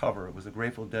was a cover. It was a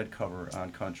Grateful Dead cover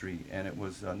on country, and it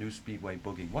was New Speedway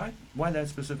Boogie. Why that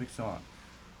specific song?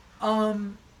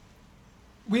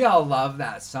 We all love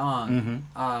that song.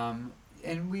 And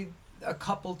a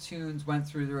couple tunes went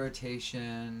through the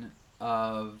rotation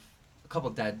of a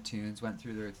couple Dead tunes went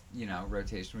through the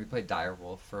rotation. We played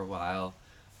Direwolf for a while.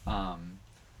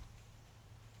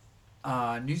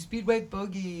 New Speedway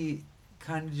Boogie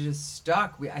kind of just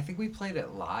stuck. I think we played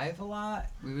it live a lot.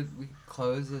 We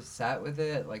close the set with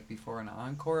it like before an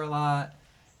encore a lot.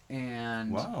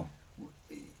 And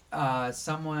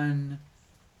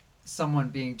someone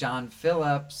being John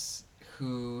Phillips,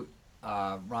 who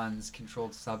runs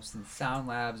Controlled Substance Sound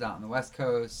Labs out on the West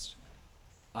Coast,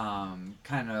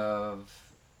 kind of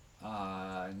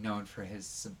known for his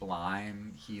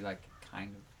Sublime. He like kind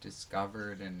of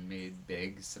discovered and made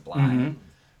big Sublime,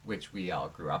 which we all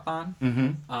grew up on.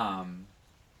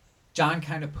 John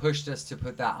kind of pushed us to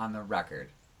put that on the record.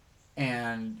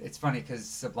 And it's funny because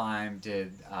Sublime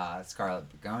did Scarlet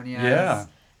Begonias. Yeah.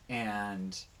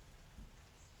 And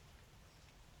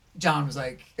John was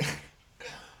like,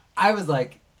 I was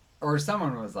like, or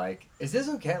someone was like, "Is this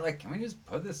okay? Like, can we just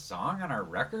put this song on our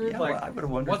record? Yeah, like, well, I would've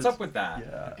wondered what's this- up with that?"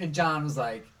 yeah. And John was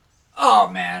like, "Oh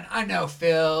man, I know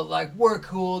Phil. Like, we're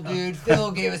cool, dude.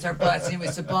 Phil gave us our blessing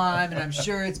with Sublime, and I'm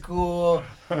sure it's cool."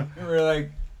 And we're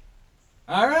like,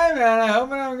 "All right, man. I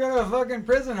hope I don't go to a fucking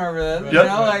prison over this." Yep. You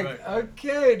know, like,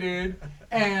 okay, dude.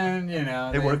 And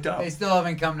It worked out. They still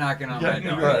haven't come knocking on my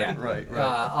door right, yet. right.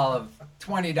 All of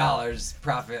 $20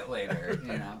 profit later.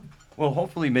 You know. Well,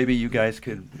 hopefully, maybe you guys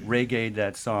could reggae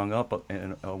that song up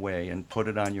in a way and put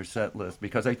it on your set list,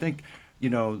 because I think,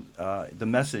 the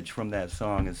message from that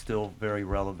song is still very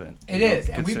relevant. It is,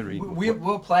 and considering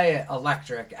we'll play it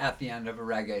electric at the end of a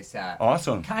reggae set.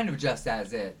 Awesome. Kind of just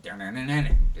as it. We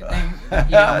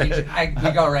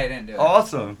go right into it.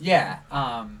 Awesome. Yeah.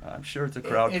 I'm sure it's a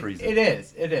crowd pleaser. It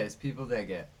is. It is. People dig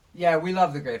it. Yeah, we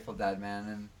love the Grateful Dead, man,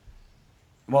 and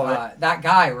Well, that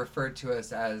guy referred to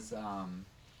us as.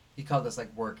 He called us like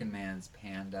working man's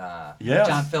Panda. Yes.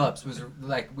 John Phillips was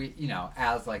like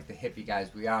as like the hippie guys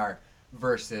we are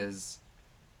versus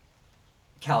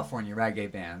California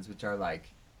reggae bands, which are like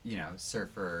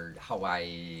surfer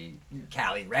Hawaii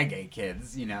Cali reggae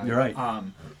kids. You're right.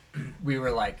 We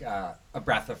were like a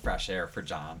breath of fresh air for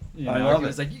John. I love He it.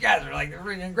 was like, "You guys are like the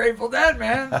freaking Grateful Dead,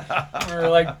 man." And we were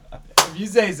like, "If you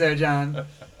say so, John."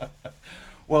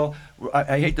 Well,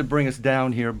 I hate to bring us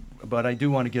down here, but I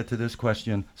do want to get to this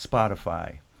question.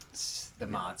 Spotify. The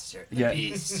monster, the Yeah.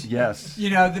 beast. Yes.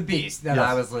 The beast that Yes.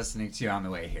 I was listening to on the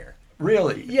way here.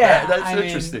 Really? Yeah, That's I mean,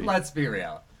 interesting. let's be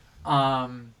real. Yeah,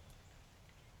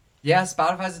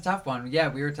 Spotify's a tough one. Yeah,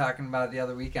 we were talking about it the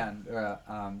other weekend.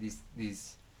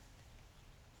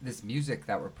 This music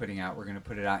that we're putting out, we're going to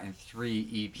put it out in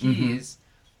 3 EPs,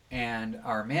 and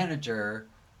our manager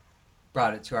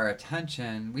brought it to our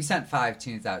attention. We sent 5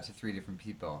 tunes out to 3 different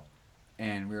people,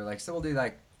 and we were like, "So we'll do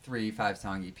like 3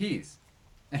 5-song EPs,"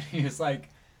 and he was like,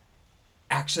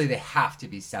 "Actually, they have to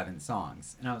be 7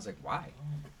 songs," and I was like, "Why?"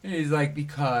 And he's like,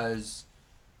 "Because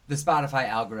the Spotify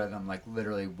algorithm like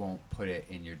literally won't put it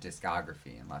in your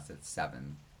discography unless it's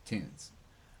 7 tunes."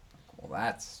 I'm like, well,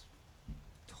 that's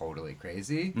totally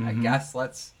crazy. I guess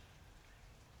let's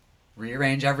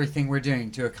rearrange everything we're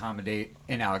doing to accommodate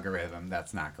an algorithm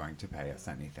that's not going to pay us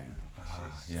anything.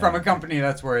 Yeah. From a company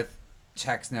that's worth,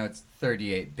 checks notes,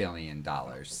 $38 billion.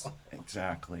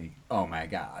 Exactly. Oh my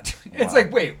God. It's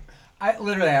like, wait,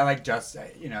 I just,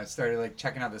 started like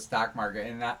checking out the stock market,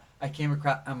 and I came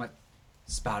across, I'm like,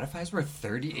 Spotify's worth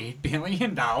 $38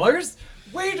 billion?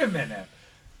 Wait a minute.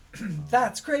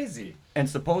 That's crazy. And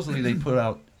supposedly they put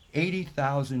out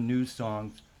 80,000 new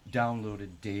songs downloaded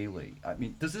daily. I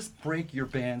mean, does this break your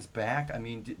band's back? I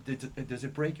mean, does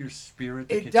it break your spirit?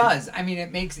 It does. I mean,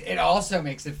 it also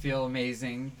makes it feel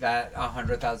amazing that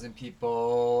 100,000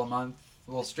 people a month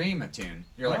will stream a tune.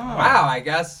 You're like, wow, I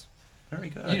guess. Very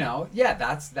good. Yeah,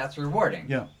 that's rewarding.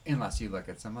 Yeah. Unless you look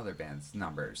at some other band's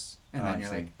numbers, and then I you're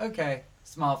see. like, okay,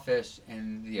 small fish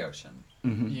in the ocean.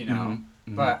 Mhm,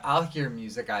 But I'll hear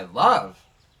music I love,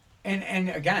 and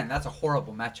again, that's a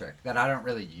horrible metric that I don't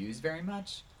really use very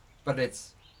much, but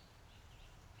it's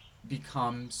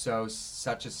become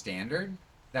such a standard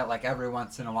that like every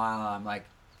once in a while I'm like,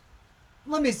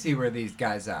 let me see where these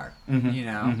guys are,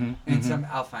 and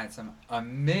I'll find some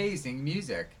amazing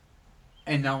music,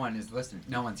 and no one is listening,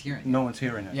 no one's hearing it. No one's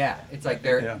hearing it. Yeah, it's like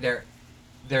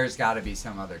there's got to be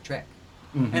some other trick.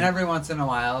 Mhm. And every once in a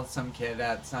while, some kid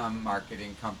at some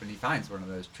marketing company finds one of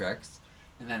those tricks,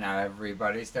 and then now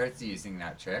everybody starts using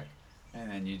that trick,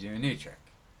 and then you do a new trick,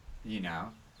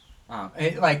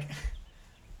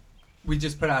 we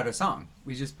just put out a song.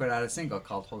 We just put out a single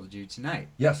called "Hold You Tonight."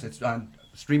 Yes, it's on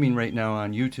streaming right now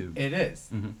on YouTube. It is.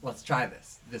 Mhm. Let's try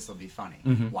this. This will be funny.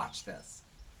 Mhm. Watch this.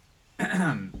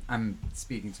 I'm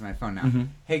speaking to my phone now. Mhm.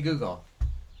 Hey Google,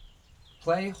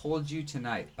 play "Hold You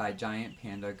Tonight" by Giant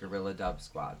Panda Gorilla Dub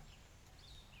Squad.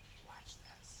 Watch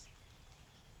this.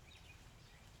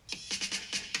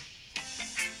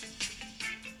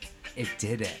 It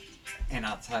did it. And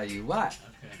I'll tell you what.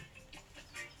 Okay.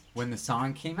 When the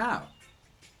song came out,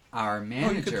 our manager...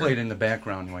 Oh, you could play it in the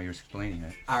background while you're explaining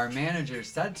it. Our manager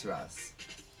said to us,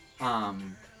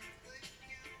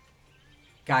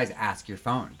 guys, ask your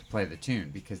phone to play the tune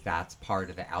because that's part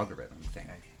of the algorithm thing.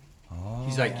 Oh.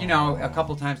 He's like, a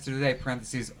couple times through the day,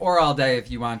 parentheses, or all day if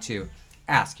you want to,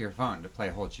 ask your phone to play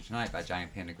 "Hold You Tonight" by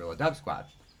Giant Panda Gorilla Dub Squad.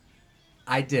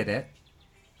 I did it.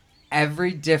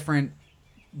 Every different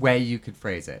way you could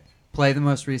phrase it. Play the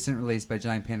most recent release by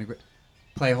Giant Panda.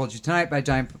 Play "Hold You Tonight" by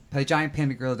Giant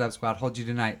Panda Gorilla Dub Squad. "Hold You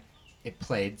Tonight." It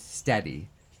played steady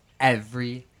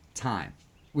every time,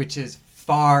 which is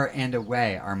far and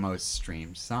away our most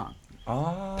streamed song.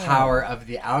 Oh. Power of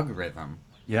the algorithm.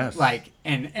 Yes. Like,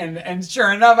 and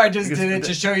sure enough, I just did it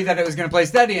to show you that it was going to play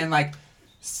steady. And like,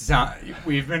 so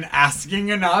we've been asking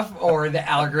enough, or the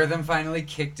algorithm finally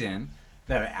kicked in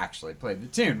that it actually played the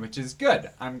tune, which is good.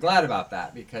 I'm glad about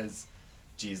that because,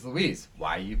 geez Louise,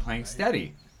 why are you playing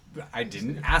steady? I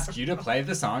didn't ask you to play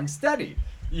the song steady.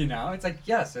 You know, it's like,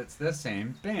 yes, it's the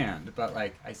same band, but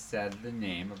like I said the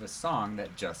name of a song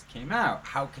that just came out.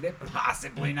 How could it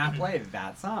possibly not play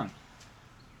that song?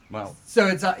 Well, so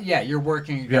it's you're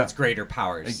working against greater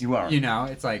powers. You are. You know,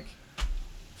 it's like.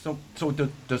 So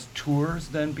does tours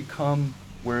then become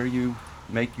where you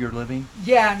make your living?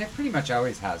 Yeah, and it pretty much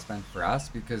always has been for us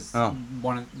because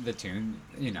one of the tune,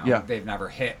 you know, they've never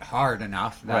hit hard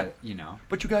enough that you know.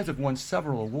 But you guys have won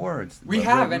several awards. We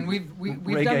have, and we've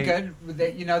done good.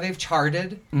 You know, they've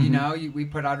charted. You know, we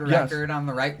put out a record on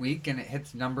the right week, and it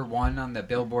hits #1 on the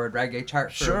Billboard reggae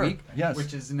chart for a week. Yes.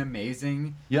 Which is an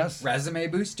amazing resume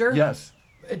booster. Yes.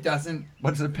 It doesn't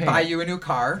buy you a new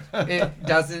car. It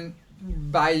doesn't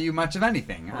buy you much of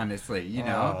anything, honestly. You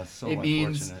know, so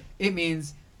unfortunate. It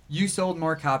means you sold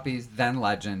more copies than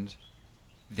Legend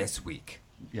this week.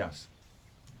 Yes.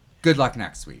 Good luck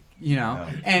next week. You know,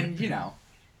 and you know,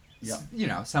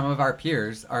 some of our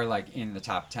peers are like in the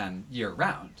top 10 year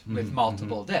round with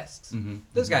multiple discs.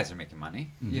 Those guys are making money.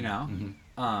 You know.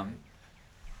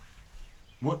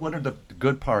 What are the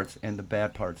good parts and the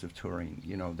bad parts of touring?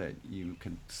 You know, that you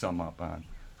can sum up on.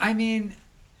 I mean,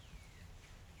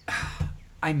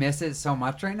 I miss it so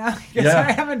much right now because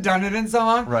I haven't done it in so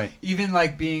long. Right. Even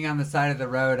like being on the side of the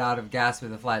road out of gas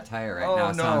with a flat tire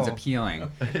now sounds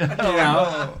appealing. You know?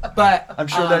 No. But I'm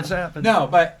sure that's happened. No,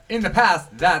 but in the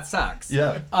past that sucks.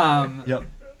 Yeah.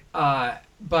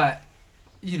 But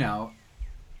you know,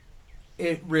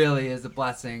 it really is a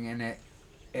blessing, and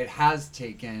it has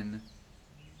taken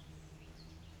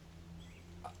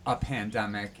a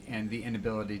pandemic and the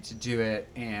inability to do it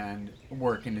and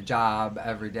working a job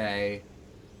every day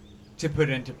to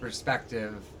put into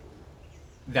perspective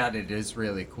that it is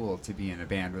really cool to be in a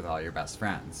band with all your best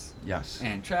friends. Yes.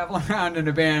 And travel around in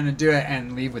a band and do it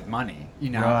and leave with money, you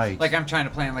know? Right. Like I'm trying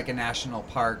to plan like a national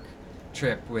park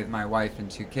trip with my wife and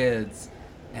 2 kids,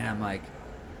 and I'm like,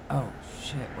 oh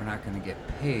shit, we're not going to get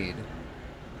paid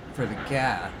for the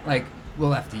gas. Like,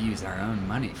 we'll have to use our own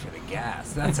money for the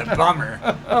gas. That's a bummer.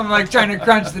 I'm like trying to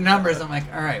crunch the numbers. I'm like,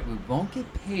 all right, we won't get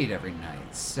paid every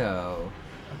night. So,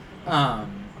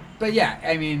 but yeah,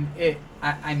 I mean,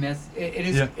 I miss it.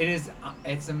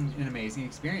 It's an amazing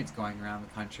experience going around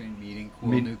the country and meeting cool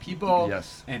new people.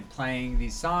 Yes. And playing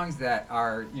these songs that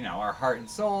are, you know, our heart and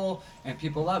soul, and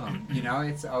people love them. You know,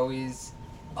 it's always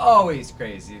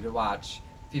crazy to watch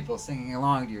people singing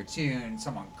along to your tune,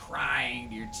 someone crying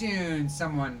to your tune,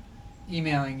 someone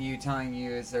emailing you telling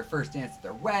you it's their first dance at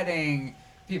their wedding,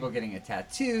 people getting a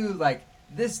tattoo. Like,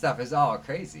 this stuff is all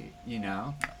crazy, you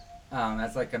know.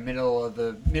 As like a middle of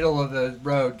the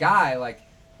road guy, like,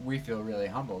 we feel really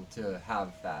humbled to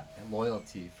have that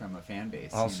loyalty from a fan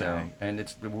base. Also, you know? and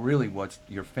it's really what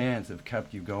your fans have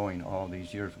kept you going all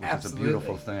these years, which is a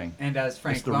beautiful thing. And as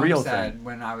Frank Blum said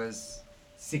when I was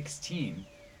 16,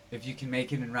 if you can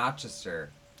make it in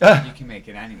Rochester, you can make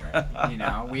it anywhere. You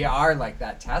know, we are like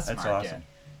that test That's market. awesome.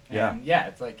 And yeah,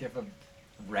 it's like if a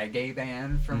reggae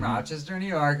band from Rochester, New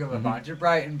York, of a bunch of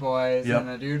Brighton boys and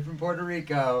a dude from Puerto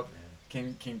Rico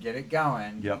can get it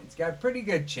going. It's got a pretty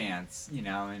good chance, you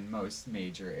know, in most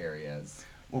major areas.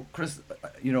 Well, Chris,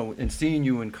 you know, in seeing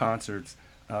you in concerts,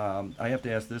 I have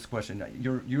to ask this question.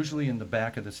 You're usually in the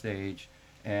back of the stage,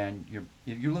 and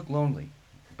you look lonely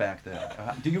back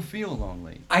there. Do you feel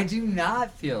lonely? I do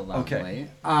not feel lonely. Okay.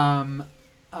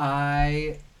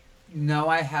 I know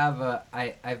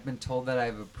I've been told that I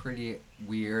have a pretty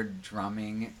weird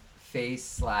drumming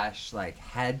face / like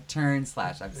head turn /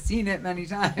 I've seen it many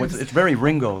times. Well, it's very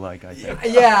Ringo-like, I think.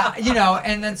 Yeah, you know,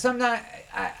 and then sometimes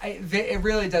it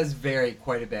really does vary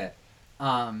quite a bit.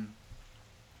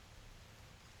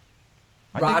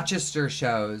 Rochester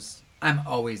shows, I'm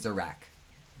always a wreck.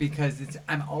 Because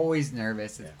I'm always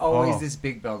nervous. It's always this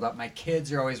big build-up. My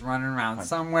kids are always running around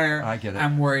somewhere. I get it.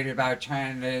 I'm worried about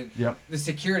trying to... The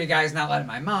security guy's not letting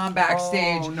my mom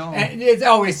backstage. Oh, no. And it's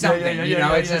always something, you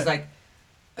know? It's just yeah. like...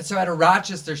 So at a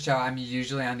Rochester show, I'm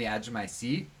usually on the edge of my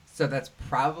seat. So that's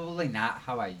probably not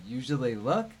how I usually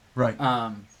look. Right.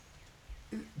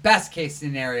 Best case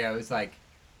scenario is like...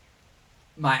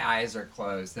 my eyes are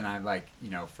closed and I'm like,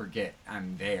 you know, forget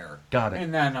I'm there. Got it.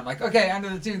 And then I'm like, okay, Under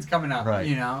the Tune's coming up, right.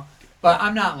 you know? But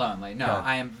I'm not lonely. No,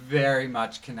 I am very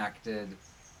much connected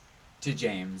to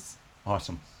James.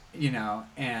 Awesome. You know,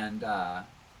 and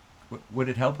Would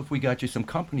it help if we got you some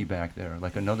company back there,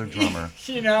 like another drummer?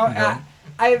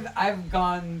 I've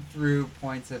gone through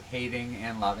points of hating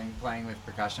and loving playing with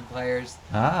percussion players.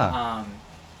 How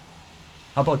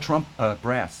about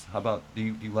brass? How about do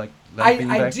you like that being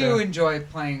back I do there? enjoy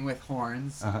playing with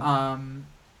horns. Uh-huh.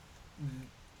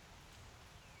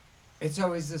 It's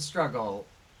always a struggle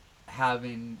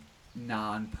having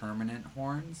non-permanent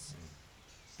horns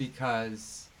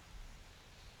because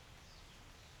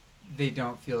they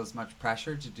don't feel as much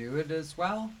pressure to do it as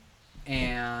well,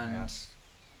 and Yes.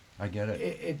 I get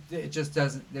it. it just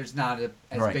doesn't. There's not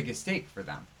as Right. big a stake for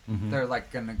them. Mhm. They're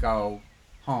like gonna go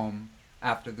home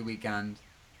after the weekend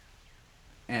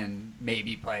and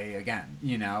maybe play again,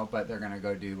 but they're gonna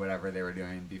go do whatever they were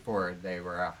doing before they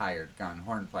were a hired gun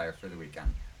horn player for the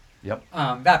weekend. Yep.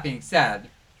 That being said,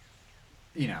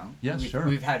 Yes, sure.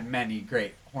 we've had many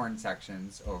great horn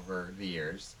sections over the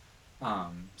years.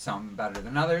 Some better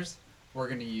than others. We're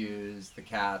going to use the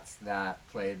cats that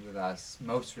played with us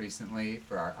most recently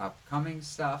for our upcoming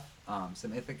stuff.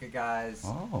 Some Ithaca guys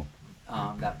Oh.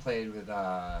 that played with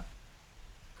a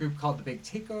group called the Big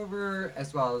Takeover,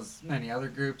 as well as many other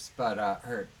groups. But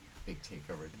Big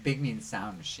Takeover, the Big means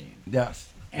sound machine. Yes.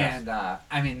 And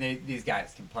these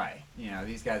guys can play.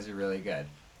 These guys are really good.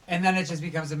 And then it just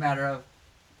becomes a matter of,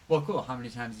 well, cool. How many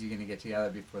times are you going to get together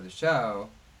before the show?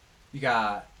 You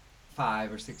got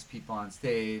 5 or 6 people on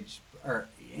stage, or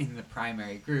in the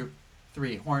primary group,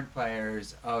 3 horn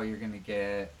players. Oh, you're going to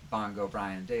get Bongo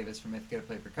Brian Davis from Ithaca to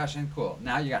play percussion. Cool.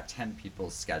 Now you got 10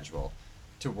 people's schedule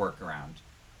to work around.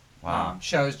 Wow.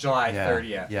 Shows July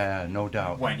 30th. Yeah, no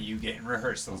doubt. When are you getting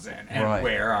rehearsals in, and Right.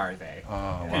 where are they? Oh,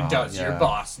 wow. And does your Yeah.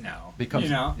 boss know?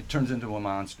 It turns into a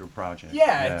monster project.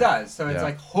 Yeah, it does. So it's Yeah.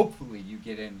 like, hopefully you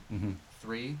get in Mhm.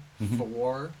 3, Mhm.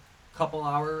 4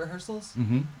 couple-hour rehearsals,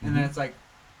 Mhm. and then it's like,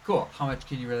 cool. How much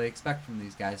can you really expect from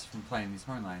these guys from playing these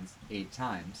horn lines 8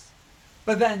 times?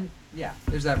 But then, yeah,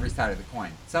 there's every side of the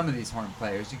coin. Some of these horn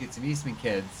players, you get some Eastman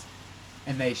kids,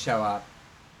 and they show up,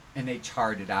 and they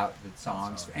charted out the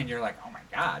songs, and you're like, oh my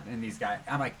god! And these guys,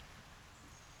 I'm like,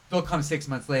 they'll come 6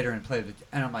 months later and play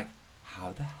and I'm like,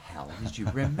 how the hell did you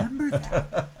remember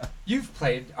that? You've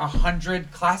played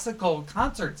 100 classical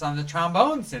concerts on the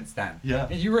trombone since then. Yeah.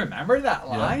 And you remember that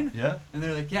line? Yeah. And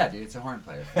they're like, yeah, dude, it's a horn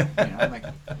player thing. I'm like,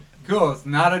 cool, it's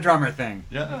not a drummer thing.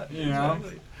 Yeah.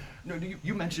 Exactly. No,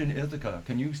 you mentioned Ithaca.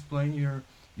 Can you explain your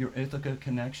Ithaca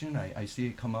connection? I see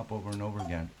it come up over and over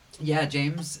again. Yeah,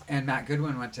 James and Matt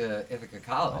Goodwin went to Ithaca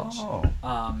College. Oh.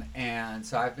 And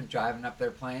so I've been driving up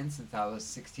there playing since I was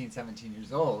 16, 17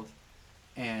 years old.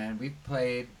 And we've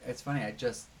played, it's funny, I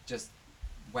just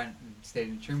went and stayed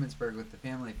in Trumansburg with the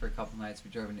family for a couple nights.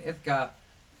 We drove into Ithaca,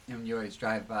 and you always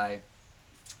drive by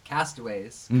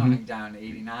Castaways coming down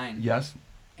 89. Yes.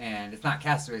 And it's not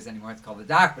Castaways anymore, it's called the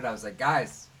Dock, but I was like,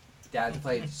 guys, Dad's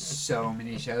played so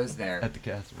many shows there. At the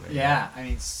Castaway. Yeah, I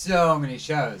mean, so many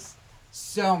shows.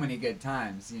 So many good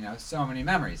times, so many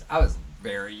memories. I was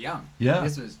very young. Yeah.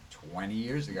 This was 20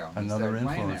 years ago. Another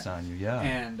influence there. on you, yeah.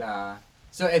 And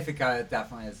so Ithaca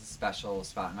definitely has a special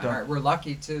spot in my heart. We're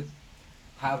lucky to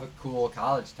have a cool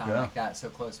college town like that so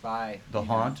close by. The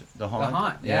haunt,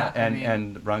 yeah.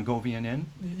 And Rongovian Inn.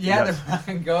 Yeah, Yes.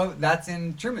 the Rongo, that's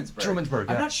in Trumansburg. Trumansburg,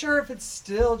 yeah. I'm not sure if it's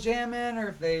still jamming or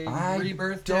if they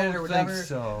rebirthed it or whatever. I think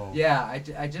so. Yeah,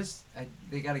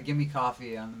 they got a gimme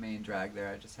coffee on the main drag there.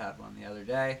 I just had one the other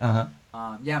day.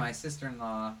 Uh-huh. Yeah, my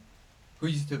sister-in-law, who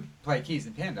used to play keys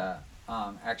in Panda,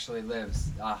 actually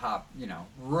lives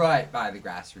right by the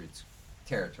Grassroots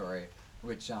territory,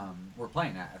 which we're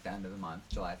playing at the end of the month,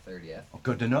 July 30th. Oh,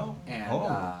 good to know. And,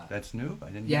 that's new. I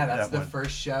didn't. Yeah, know that's that the one.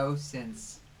 first show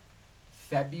since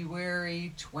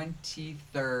February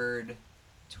 23rd,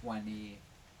 2020.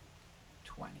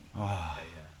 Oh.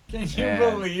 Can you And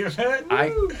believe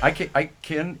it?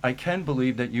 I can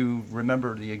believe that you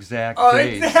remember the exact Oh,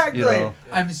 dates. exactly.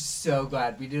 I'm so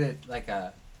glad we did it like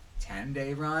a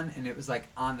 10-day run, and it was like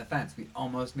on the fence. We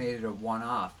almost made it a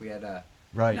one-off. We had a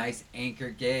nice anchor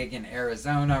gig in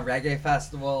Arizona, reggae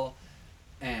festival,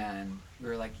 and we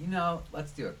were like,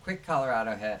 let's do a quick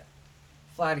Colorado hit,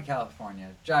 fly to California,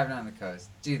 drive down the coast,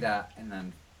 do that, and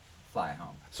then fly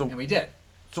home. And we did.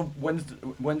 So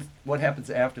what happens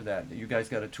after that? You guys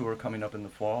got a tour coming up in the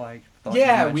fall, I thought.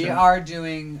 Yeah, we are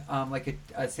doing like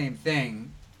a same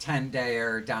thing,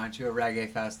 10-dayer down to a reggae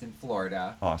fest in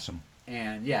Florida. Awesome.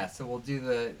 And yeah, so we'll do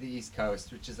the East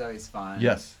Coast, which is always fun.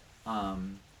 Yes.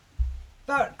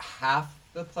 About half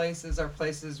the places are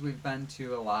places we've been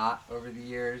to a lot over the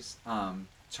years.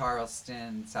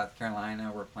 Charleston, South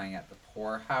Carolina, we're playing at the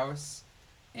Poorhouse,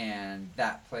 and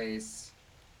that place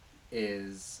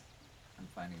is, I'm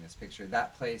finding this picture,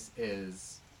 that place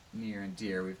is near and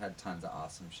dear. We've had tons of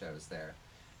awesome shows there.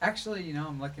 Actually,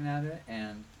 I'm looking at it,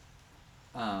 and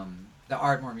the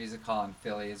Ardmore Music Hall in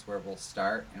Philly is where we'll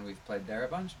start, and we've played there a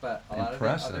bunch, but a lot of the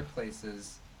other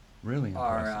places really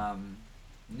are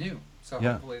new. So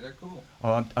hopefully they're cool.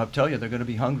 Oh, I'll tell you, they're going to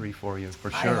be hungry for you, for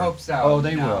sure. I hope so. Oh,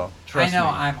 they will. Trust me. I know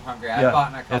I'm hungry. I've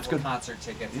bought a couple good. concert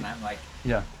tickets, and I'm like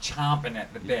Yeah. chomping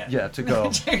at the bit. Yeah, to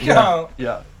go. to go.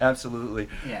 Yeah, absolutely.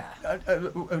 Yeah.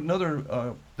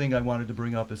 Another thing I wanted to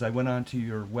bring up is I went onto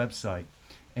your website,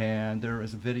 and there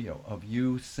is a video of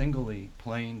you singly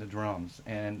playing the drums,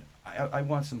 and I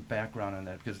want some background on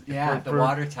that because the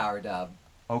Water Tower dub.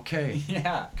 Okay.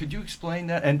 Yeah. Could you explain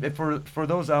that? And for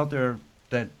those out there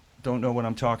that don't know what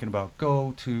I'm talking about,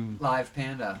 go to Live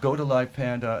Panda. Go to Live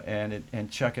Panda and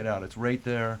check it out. It's right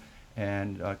there,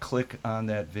 and click on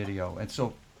that video. And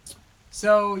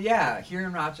so yeah, here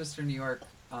in Rochester, New York,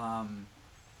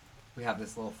 we have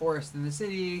this little forest in the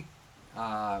city,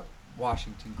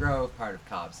 Washington Grove, part of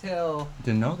Cobb's Hill.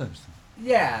 Didn't know this.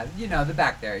 Yeah, the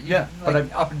back there.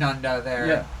 But up and under there.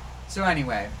 Yeah. So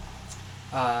anyway,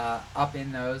 up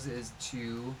in those is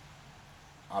 2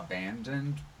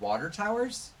 abandoned water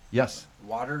towers. Yes.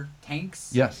 Water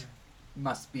tanks. Yes.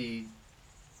 Must be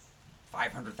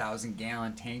 500,000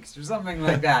 gallon tanks or something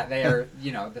like that. They are,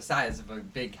 the size of a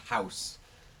big house.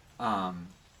 But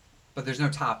there's no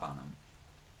top on them.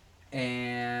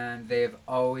 And they've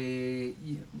always,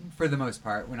 for the most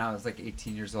part, when I was like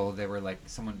 18 years old, they were like,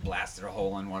 someone blasted a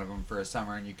hole in one of them for a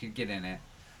summer and you could get in it.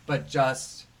 But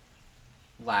just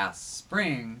last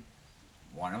spring,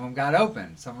 one of them got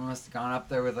open. Someone must have gone up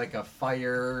there with like a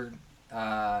fire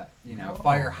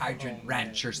hydrant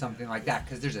wrench or something like that,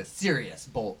 because there's a serious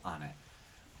bolt on it.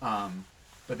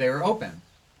 But they were open.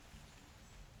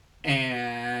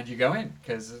 And you go in,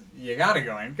 because you gotta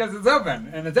go in, because it's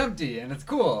open, and it's empty, and it's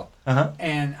cool. Uh-huh.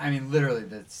 And, I mean, literally,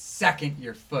 the second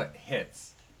your foot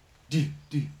hits, do,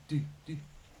 do, do, do.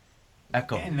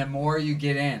 Echo. And the more you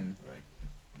get in,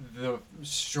 the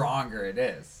stronger it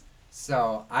is.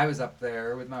 So, I was up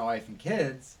there with my wife and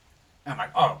kids, and I'm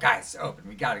like, oh, guys, it's open,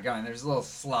 we gotta go. And there's a little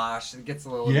slosh, it gets a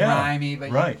little grimy,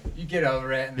 but you get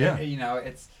over it, and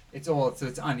it's old, so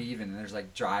it's uneven, and there's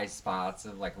like dry spots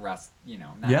of like rust,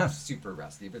 not super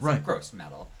rusty, but it's like gross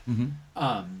metal. Mm-hmm.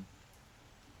 And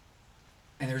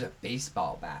there's a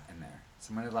baseball bat in there.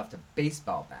 Someone had left a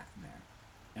baseball bat in there,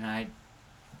 and I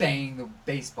banged the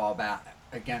baseball bat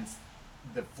against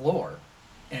the floor,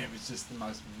 and it was just the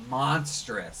most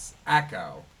monstrous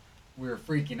echo. We were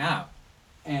freaking out,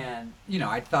 and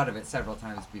I'd thought of it several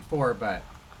times before, but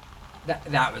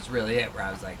that was really it. Where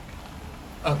I was like,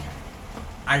 okay,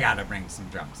 I gotta bring some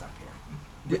drums up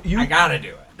here. I gotta do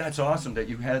it. That's awesome that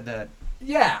you had that.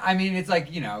 Yeah, I mean, it's like,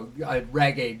 a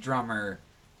reggae drummer,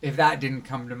 if that didn't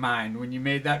come to mind when you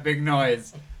made that big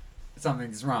noise,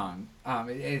 something's wrong.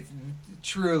 It's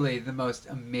truly the most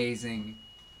amazing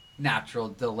natural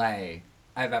delay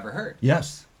I've ever heard.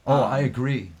 Yes. Oh, I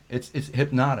agree. It's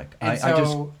hypnotic. And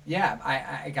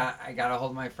I got a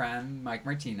hold of my friend Mike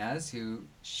Martinez, who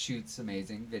shoots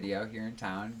amazing video here in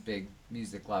town, big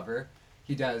music lover.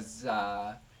 He does,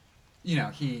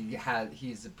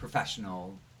 he's a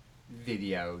professional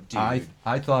video dude.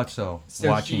 I thought so. So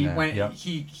watching that.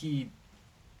 He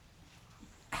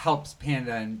helps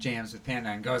Panda and jams with Panda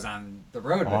and goes on the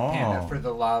road with Panda for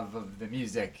the love of the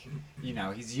music.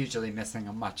 He's usually missing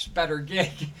a much better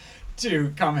gig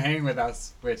to come hang with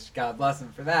us, which God bless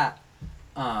him for that.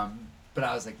 But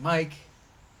I was like, Mike,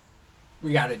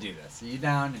 we got to do this. Are you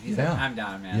down? And he's like, I'm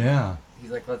down, man. Yeah. He's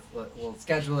like, we'll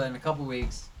schedule it in a couple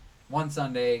weeks. One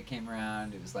Sunday came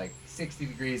around. It was like 60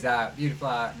 degrees out, beautiful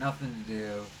out, nothing to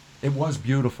do. It was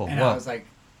beautiful. And I was like,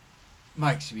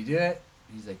 Mike, should we do it?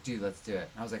 And he's like, dude, let's do it.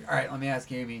 And I was like, all right, let me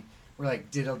ask Amy. We're like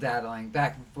diddle-daddling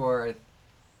back and forth.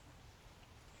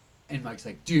 And Mike's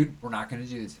like, dude, we're not going to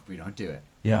do this if we don't do it.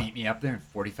 Yeah. Meet me up there in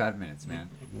 45 minutes, man.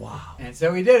 Wow. And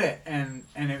so we did it. And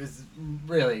it was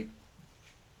really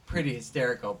pretty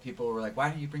hysterical. People were like, why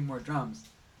don't you bring more drums?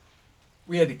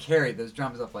 We had to carry those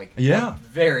drums up a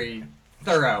very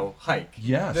thorough hike.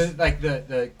 Yes.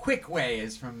 The quick way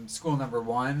is from school number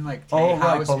 1, like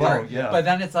right below, But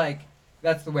then it's like,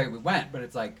 that's the way we went, but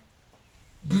it's like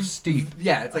steep.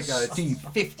 Yeah, it's like a steep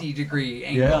 50-degree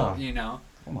angle,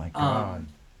 Oh my God.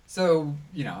 So,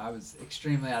 I was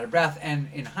extremely out of breath, and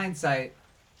in hindsight,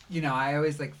 I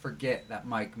always forget that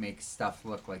Mike makes stuff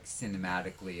look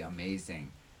cinematically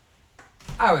amazing.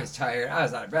 I was tired. I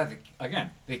was out of breath. Again,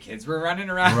 the kids were running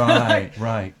around.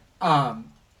 Right.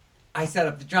 I set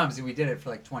up the drums and we did it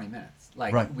for 20 minutes.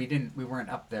 We weren't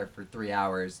up there for 3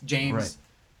 hours. James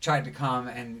tried to come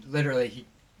and literally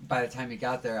by the time he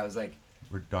got there, I was like,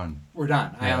 we're done. We're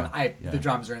done. Yeah. The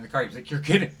drums are in the car. He was like, you're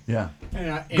kidding. Yeah.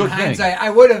 And in Good hindsight,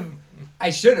 thing. I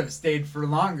should have stayed for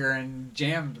longer and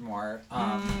jammed more.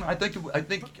 I think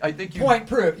you. Point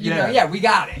proof. You know, yeah, we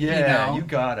got it. Yeah, you know? you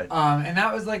got it. And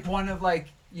that was like one of like,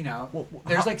 you know, Well,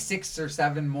 there's how- like 6 or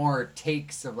 7 more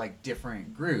takes of like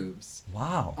different grooves.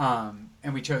 Wow.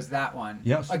 And we chose that one.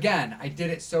 Yes. Again, I did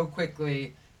it so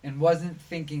quickly and wasn't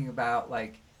thinking about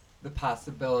like the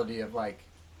possibility of like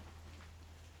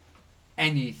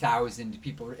any 1,000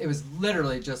 people. It was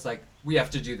literally just like, we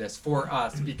have to do this for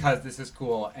us because this is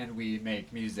cool and we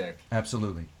make music.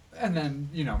 Absolutely. And then,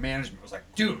 you know, management was like,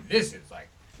 dude, this is like,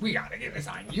 we got to get this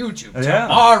on YouTube Yeah.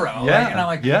 tomorrow. Yeah. Like, and I'm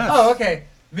like, Yes. oh, okay.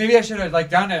 Maybe I should have like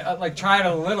done it, like tried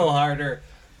a little harder,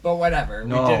 but whatever.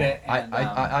 No, we did it. And,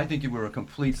 I think you were a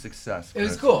complete success. It was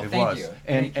Chris. cool. It Thank was. you.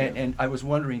 And, Thank you. and I was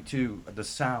wondering too, the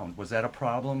sound, was that a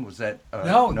problem? Was that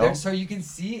no? So you can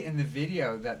see in the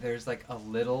video that there's like a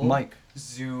little mic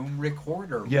Zoom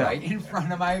recorder Yeah. right in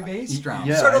front of my bass drum.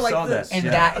 Yeah, Sort of I like saw this. that. And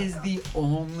Yeah. that is the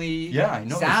only Yeah, I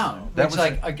noticed sound. that Which was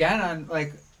like a- again on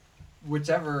like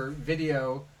whichever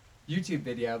video, YouTube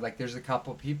video, like there's a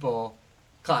couple people,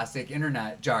 classic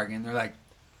internet jargon. They're like,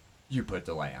 "You put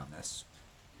delay on this,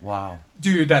 Wow.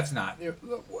 dude. That's not real."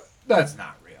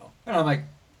 And I'm like,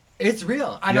 "It's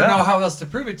real. I don't Yeah. know how else to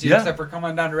prove it to you Yeah. except for come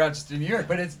on down to Rochester, New York."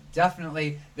 But it's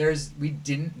definitely we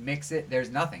didn't mix it. There's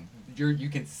nothing. You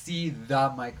can see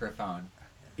the microphone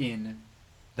in.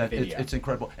 That Video. it's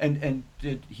incredible. And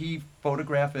did he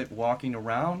photograph it walking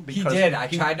around? He did. I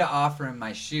tried to offer him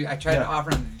my shoe. I tried to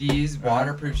offer him these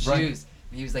waterproof Right. shoes.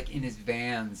 And he was like in his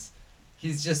Vans.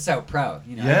 He's just so pro,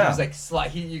 you know. Yeah. He was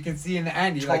like, you can see in the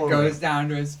end, he like Totally. goes down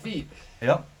to his feet.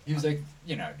 Yep. He was like,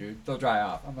 you know, dude, they'll dry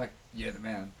off. I'm like, you're the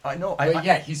man. I know. But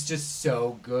yeah, he's just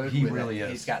so good. He with really it.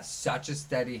 is. He's got such a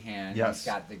steady hand. Yes. He's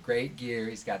got the great gear.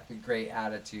 He's got the great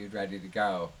attitude, ready to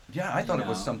go. Yeah, I thought You it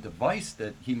was know. some device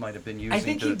that he might have been using. I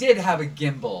think he did have a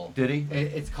gimbal. Did he?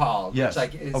 It's called. Yes. Which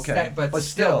like is Okay. set, but But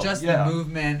still, still, just yeah. the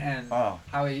movement and Oh.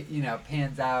 how he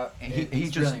pans out. He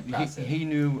It's just really impressive. he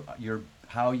knew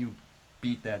how you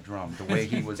beat that drum, the way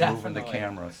he was moving the Definitely.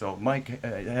 camera. So Mike,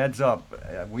 heads up,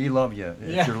 we love you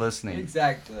if you're listening.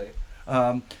 Exactly.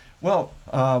 We're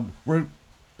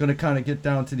going to kind of get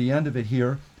down to the end of it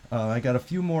here. I got a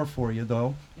few more for you,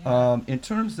 though. Yeah. In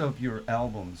terms of your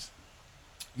albums,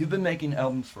 you've been making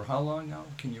albums for how long now?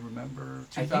 Can you remember?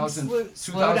 I think 2000,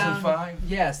 Slow Down. 2005?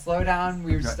 Yeah, Slow Down.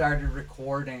 We Right. started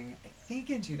recording, I think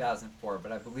in 2004,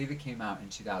 but I believe it came out in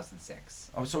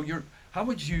 2006. Oh, so how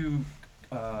would you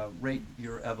rate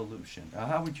your evolution?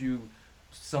 How would you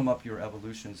sum up your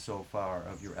evolution so far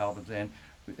of your albums? And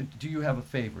do you have a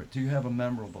favorite? Do you have a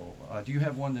memorable? Do you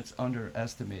have one that's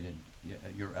underestimated,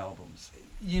 your albums?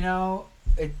 You know,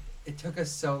 it took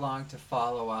us so long to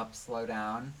follow up Slow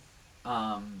Down.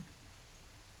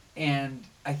 And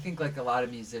I think like a lot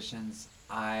of musicians,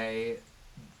 I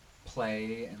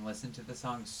play and listen to the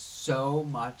song so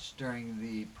much during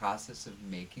the process of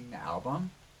making the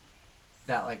album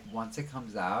that like once it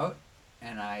comes out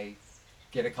and I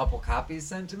get a couple copies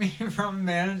sent to me from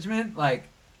management, like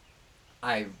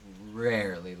I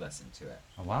rarely listen to it.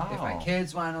 Wow. If my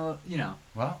kids want to,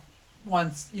 Wow.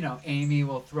 once, Amy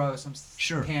will throw some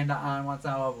Sure. Panda on once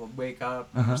in a while, we'll wake up,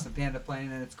 Uh-huh. there's some Panda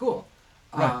playing, and it's cool.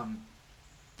 Right.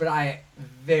 But I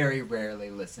very rarely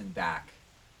listen back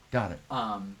Got it.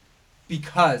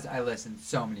 because I listen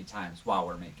so many times while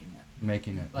we're making it.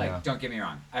 Making it. Like, yeah. don't get me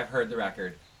wrong, I've heard the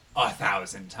record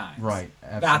 1,000 times. Right.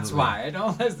 Absolutely. That's why I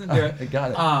don't listen to it. I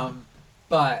got it.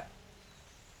 But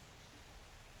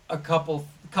a couple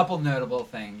notable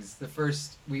things. The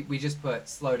first, we just put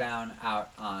Slow Down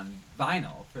out on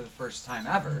vinyl for the first time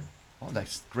ever. Oh,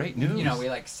 that's great news. We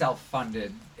like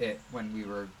self-funded it when we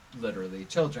were literally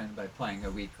children by playing a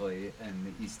weekly in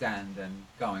the East End and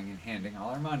going and handing all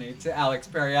our money to Alex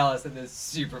Perielis at this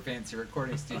super fancy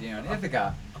recording studio in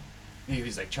Ithaca. And he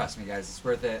was like, "Trust me, guys, it's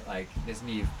worth it. Like this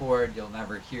Neve board, you'll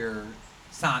never hear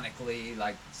sonically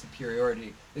like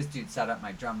superiority." This dude set up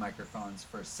my drum microphones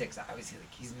for 6 hours.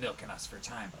 He's milking us for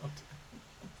time.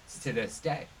 To this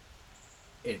day,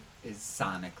 it is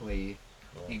sonically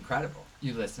incredible.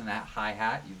 You listen to that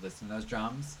hi-hat, you listen to those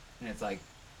drums, and it's like,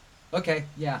 okay,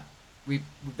 yeah,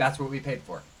 that's what we paid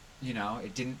for.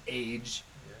 It didn't age.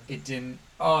 Yeah. It didn't,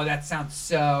 oh, that sounds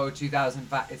so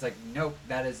 2005. It's like, nope,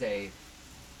 that is a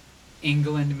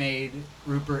England-made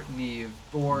Rupert Neve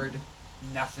board,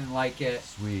 nothing like it.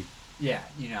 Sweet. Yeah,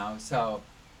 so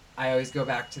I always go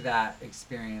back to that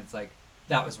experience, like,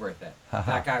 that was worth it.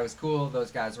 That guy was cool,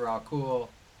 those guys were all cool,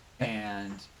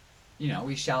 and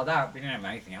we shelled out. We didn't have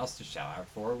anything else to shell out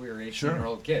for. We were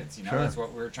 18-year-old kids. Sure. That's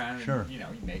what we were trying to. Sure. You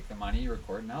make the money, you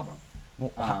record an album.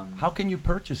 Well, how can you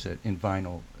purchase it in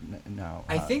vinyl now?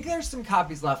 I think there's some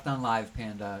copies left on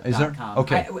livepanda.com. Is there?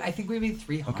 Okay. I think we made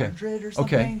 300 or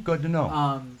something. Okay, good to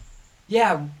know.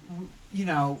 Yeah,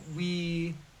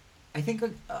 I think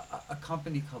a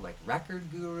company called like Record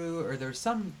Guru, or there's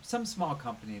some small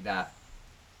company that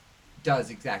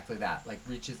does exactly that, like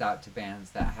reaches out to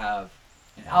bands that have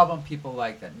an album people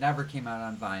like that never came out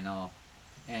on vinyl,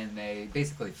 and they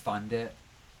basically fund it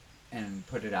and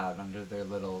put it out under their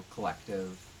little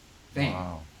collective thing.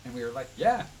 Wow. And we were like,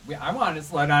 yeah, I've wanted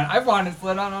Sled on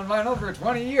vinyl for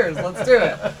 20 years. Let's do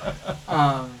it.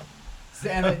 So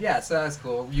that was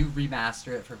cool. You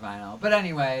remaster it for vinyl. But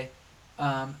anyway,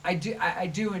 I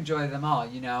do enjoy them all,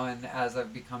 and as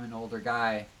I've become an older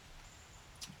guy,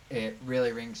 it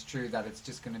really rings true that it's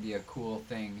just going to be a cool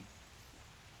thing.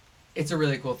 It's a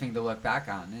really cool thing to look back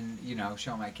on and,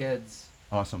 show my kids.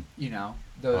 Awesome.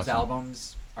 Those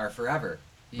albums are forever,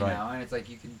 Right. and it's like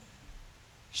you can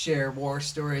share war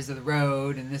stories of the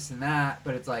road and this and that,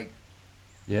 but it's like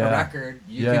a record,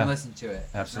 you can listen to it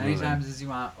Absolutely. as many times as you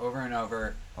want, over and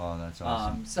over. Oh, that's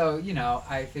awesome. So,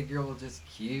 I figure we'll just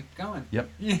keep going. Yep.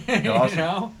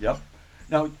 Awesome. Yep.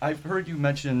 Now, I've heard you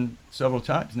mention several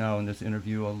times now in this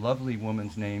interview a lovely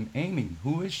woman's name, Amy.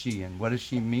 Who is she, and what does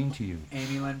she mean to you?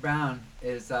 Amy Lynn Brown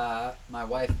is my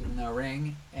wife with no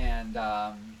ring and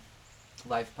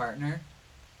life partner.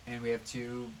 And we have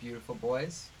 2 beautiful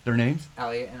boys. Their names?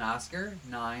 Elliot and Oscar,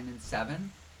 9 and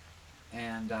 7.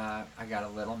 And I got a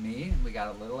little me, and we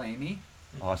got a little Amy.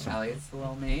 Awesome. Elliot's the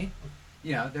little me.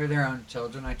 They're their own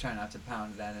children. I try not to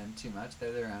pound that in too much.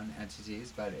 They're their own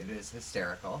entities, but it is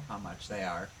hysterical how much they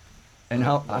are. And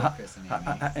how Chris and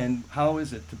Amy. and how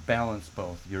is it to balance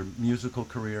both your musical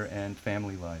career and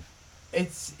family life?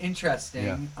 It's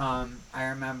interesting. Yeah. I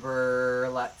remember,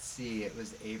 let's see, it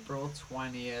was April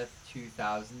 20th,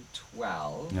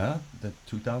 2012. Yeah, the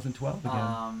 2012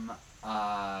 again.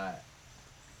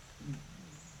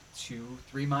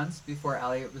 2-3 months before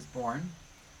Elliot was born,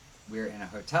 we were in a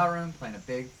hotel room playing a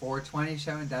big 420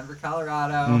 show in Denver,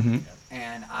 Colorado, Mm-hmm.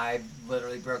 and I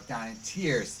literally broke down in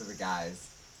tears to the guys.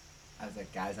 I was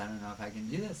like, guys, I don't know if I can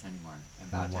do this anymore. I'm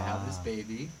about to have this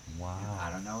baby. Wow. And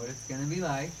I don't know what it's going to be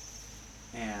like.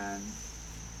 And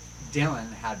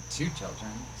Dylan had 2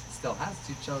 children, still has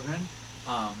 2 children,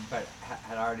 but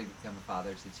had already become a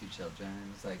father to 2 children.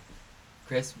 And was like,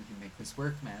 Chris, we can make this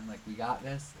work, man. Like, we got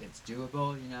this. It's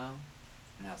doable, And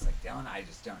I was like, Dylan, I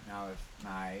just don't know if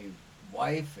my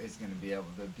wife is going to be able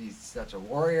to be such a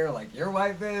warrior like your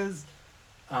wife is.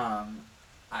 I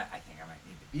think I might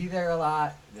need to be there a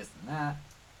lot, this and that.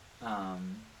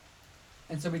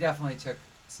 And so we definitely took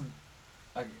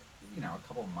a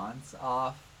couple months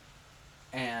off.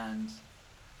 And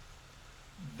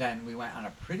then we went on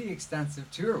a pretty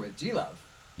extensive tour with G-Love.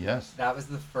 Yes. That was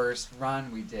the first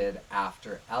run we did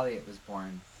after Elliot was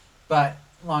born. But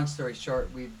long story short,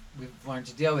 we've learned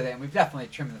to deal with it, and we've definitely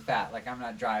trimmed the fat. Like, I'm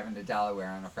not driving to Delaware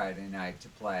on a Friday night to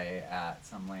play at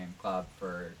some lame club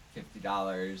for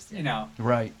 $50.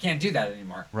 Right. Can't do that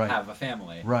anymore. Right. Have a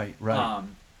family. Right.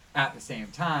 At the same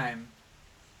time,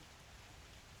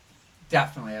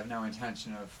 definitely have no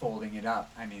intention of folding it up.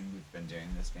 I mean, we've been doing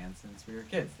this band since we were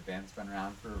kids. The band's been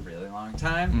around for a really long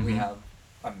time. Mm-hmm. We have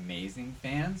amazing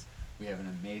fans. We have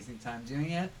an amazing time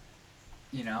doing it.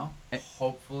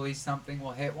 Hopefully something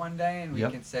will hit one day and we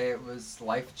can say it was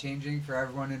life-changing for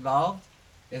everyone involved.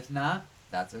 If not,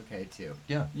 that's okay too.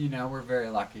 Yeah. We're very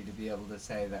lucky to be able to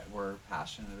say that we're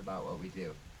passionate about what we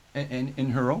do. And in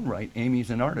her own right,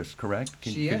 Amy's an artist, correct?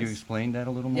 Can you explain that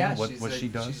a little more? Yeah, what she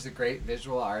does? She's a great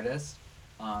visual artist.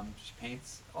 She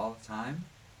paints all the time.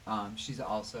 She's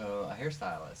also a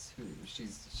hairstylist.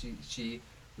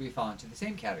 We fall into the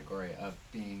same category of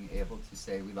being able to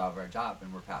say we love our job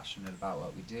and we're passionate about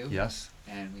what we do. Yes.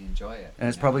 And we enjoy it. And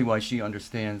it's probably why she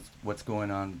understands what's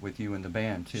going on with you and the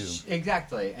band too.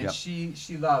 Exactly. And Yep.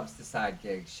 she loves the side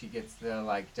gigs. She gets the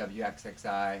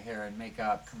WXXI hair and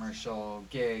makeup commercial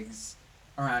gigs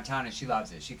around town, and she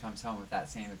loves it. She comes home with that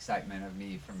same excitement of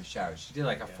me from a show. She did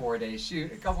a 4-day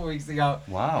shoot a couple weeks ago.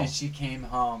 Wow. And she came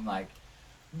home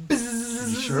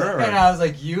bzzz, Sure. and I was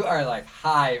like, you are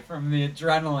high from the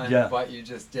adrenaline of what you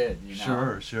just did,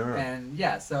 Sure.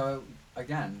 And so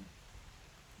again,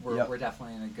 we're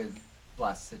definitely in a good,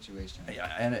 blessed situation.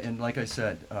 And like I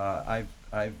said, I've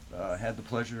had the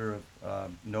pleasure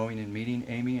of knowing and meeting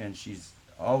Amy, and she's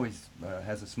always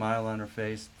has a smile on her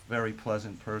face, very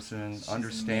pleasant person, She's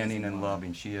understanding and woman.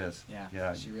 loving. She is.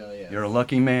 Yeah, she really is. You're a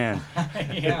lucky man.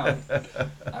 Yeah,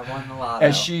 I won the lotto.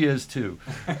 As she is too,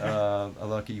 a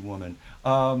lucky woman.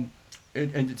 And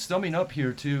it's summing up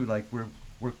here too.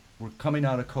 We're coming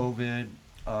out of COVID.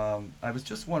 I was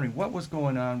just wondering what was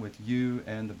going on with you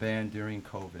and the band during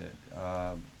COVID.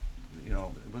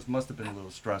 Must have been a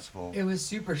little stressful. It was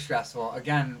super stressful.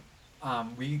 Again,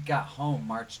 we got home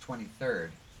March 23rd,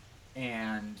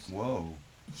 and Whoa.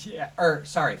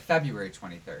 February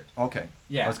 23rd. Okay.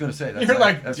 Yeah. I was going to say that. You're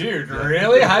like, dude,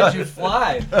 really? How'd you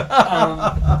fly?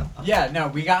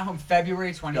 We got home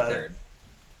February 23rd.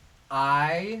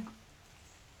 I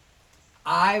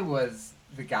was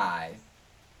the guy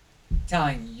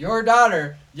telling your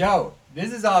daughter, yo,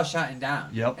 this is all shutting down.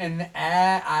 Yep. And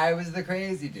I was the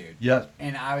crazy dude. Yep.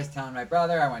 And I was telling my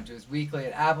brother, I went to his weekly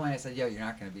at Apple, and I said, yo, you're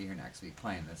not going to be here next week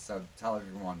playing this, so tell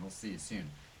everyone, we'll see you soon.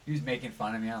 He was making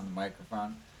fun of me on the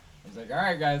microphone. I was like, all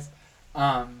right, guys.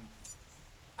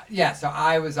 So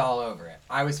I was all over it.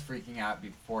 I was freaking out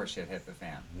before shit hit the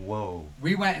fan. Whoa.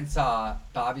 We went and saw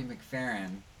Bobby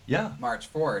McFerrin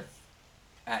March 4th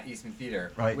at Eastman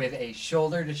Theater with a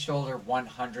shoulder-to-shoulder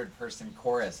 100-person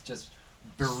chorus just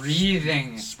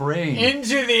breathing spraying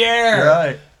into the air.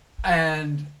 Right.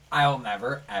 And I'll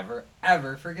never, ever,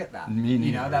 ever forget that. Me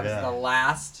neither, that was the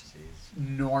last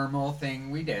normal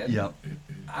thing we did. Yep.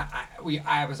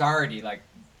 I was already like,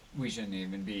 we shouldn't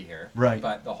even be here. Right.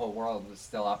 But the whole world was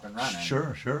still up and running.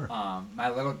 Sure. My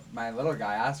little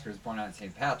guy Oscar was born on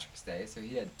St. Patrick's Day, so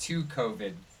he had 2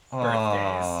 COVID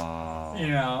birthdays.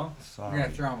 Sorry. We're gonna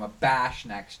throw him a bash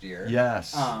next year.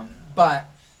 Yes. But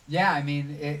yeah, I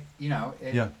mean it.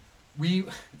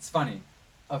 It's funny,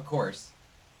 of course.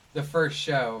 The first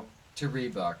show to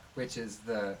rebook, which is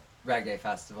the reggae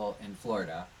festival in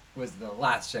Florida, was the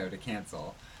last show to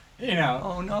cancel.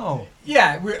 Oh no.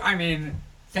 Yeah,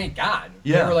 thank God.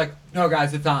 Yeah. They were like, no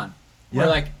guys, it's on. Yeah. We're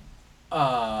like,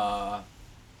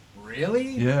 really?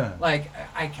 Yeah. Like,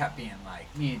 I kept being like,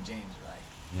 me and James were like,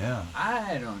 yeah.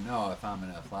 I don't know if I'm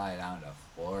going to fly down to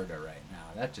Florida right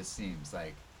now. That just seems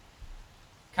like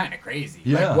kind of crazy.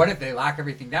 Yeah. Like, what if they lock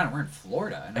everything down and we're in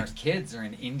Florida and our kids are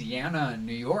in Indiana and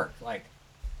New York? Like,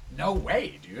 no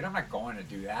way, dude. I'm not going to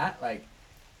do that. Like,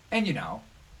 and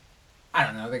I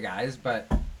don't know the guys,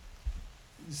 but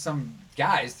some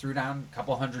guys threw down a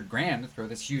couple $100,000 to throw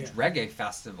this huge reggae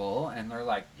festival, and they're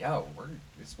like, yo,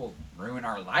 this will ruin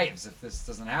our lives if this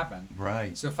doesn't happen.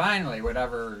 Right. So finally,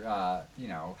 whatever,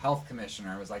 health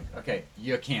commissioner was like, okay,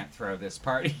 you can't throw this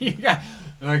party. They're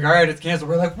like, all right, it's canceled.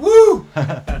 We're like, woo!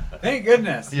 Thank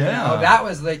goodness. Yeah. That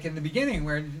was like in the beginning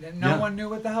where no one knew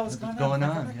what the hell was going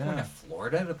on. I'm going to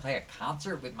Florida to play a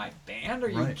concert with my band? Are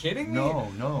you kidding me?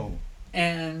 No.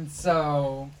 And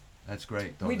so that's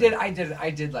great.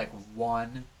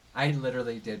 I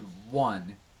literally did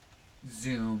one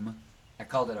Zoom. I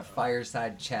called it a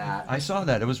fireside chat. I saw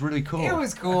that. It was really cool. It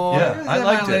was cool. Yeah, it was I in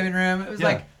liked my living room. It was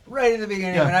like right at the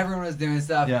beginning when everyone was doing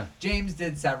stuff. Yeah. James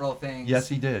did several things. Yes,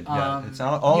 he did. Yeah. It's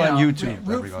all on YouTube.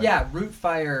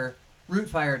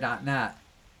 Rootfire.net.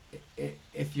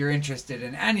 If you're interested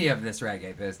in any of this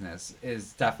reggae business,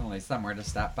 is definitely somewhere to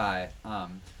stop by.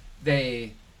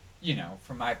 They,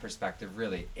 from my perspective,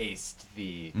 really aced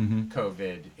the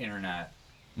COVID internet,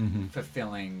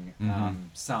 fulfilling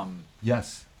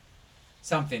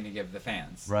something to give the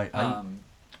fans. Right.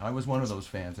 I was one of those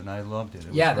fans, and I loved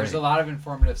it. There's a lot of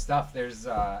informative stuff. There's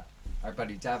our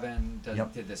buddy Devin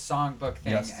did the songbook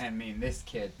thing. Yes. I mean, this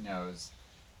kid knows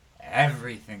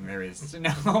everything there is to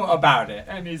know about it,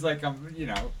 and he's like,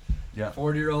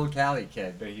 40-year-old Cali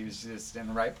kid, but he was just in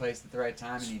the right place at the right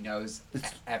time, and he knows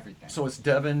everything. So it's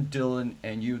Devin, Dylan,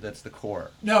 and you. That's the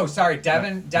core. No, sorry,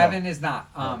 Devin. Devin is not.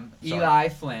 Eli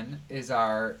Flynn is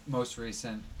our most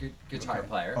recent guitar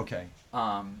player. Okay.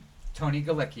 Tony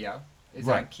Galicchio is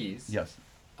on keys. Yes.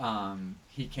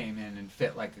 He came in and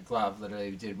fit like a glove.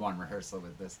 Literally did one rehearsal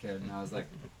with this kid, and I was like,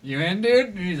 "You in, dude?"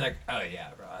 And he's like, "Oh yeah,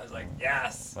 bro." I was like,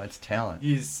 "Yes." Well, it's talent.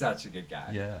 He's such a good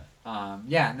guy. Yeah.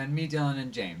 And then me, Dylan,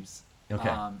 and James. Okay.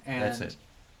 And that's it.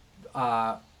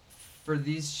 For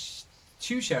these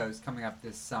 2 shows coming up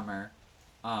this summer,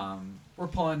 we're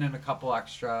pulling in a couple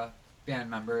extra band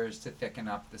members to thicken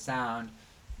up the sound.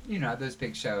 Those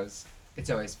big shows. It's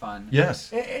always fun.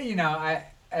 Yes. I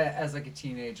as like a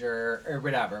teenager or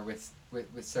whatever with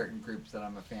certain groups that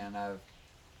I'm a fan of,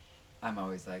 I'm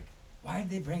always like, why did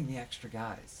they bring the extra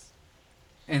guys?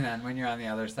 And then when you're on the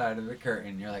other side of the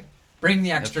curtain, you're like, bring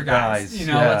the extra guys.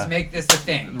 Let's make this a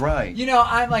thing. Right.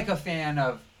 I'm like a fan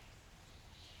of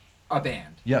a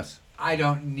band. Yes. I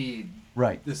don't need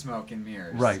right. the smoke and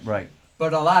mirrors. Right.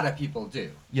 But a lot of people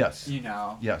do. Yes.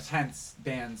 Yes. Hence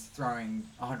bands throwing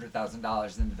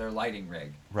 $100,000 into their lighting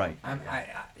rig. Right. I'm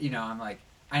like,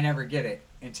 I never get it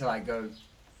until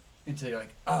you're like,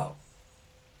 oh,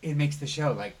 it makes the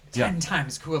show like 10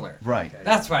 times cooler. Right.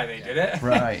 That's why they did it.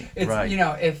 Right. It's, right.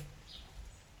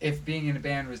 if being in a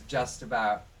band was just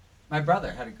about, my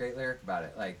brother had a great lyric about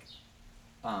it, like,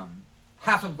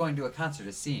 half of going to a concert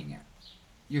is seeing it.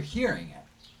 You're hearing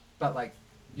it, but like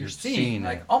you're seeing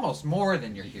like almost more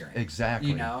than you're hearing.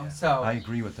 Exactly. You know, so I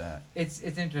agree with that. It's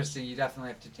interesting. You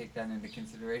definitely have to take that into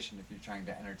consideration if you're trying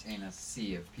to entertain a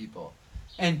sea of people.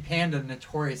 And Panda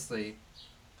notoriously,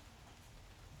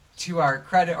 to our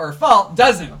credit or fault,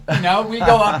 doesn't. You know, we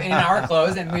go up in our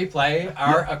clothes and we play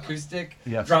our acoustic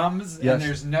drums, and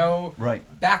there's no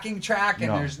backing track, and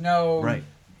there's no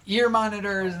ear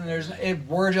monitors, and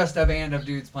we're just a band of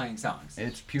dudes playing songs.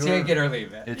 It's pure. Take it or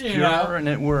leave it. It's pure, and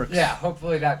it works. Yeah,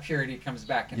 hopefully that purity comes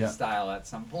back into style at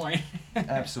some point.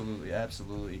 Absolutely,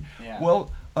 absolutely. Yeah.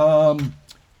 Well,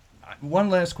 one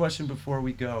last question before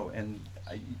we go, and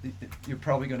you're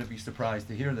probably going to be surprised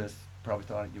to hear this. Probably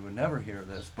thought you would never hear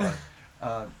this,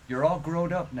 but you're all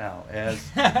grown up now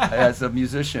as a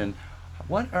musician.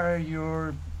 What are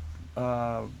your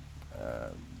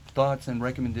thoughts and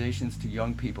recommendations to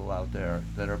young people out there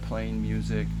that are playing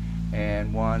music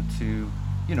and want to,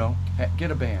 you know, get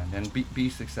a band and be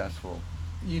successful?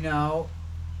 You know,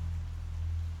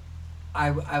 I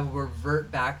will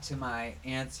revert back to my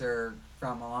answer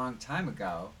from a long time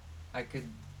ago. I could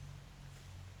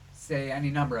say any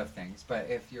number of things, but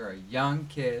if you're a young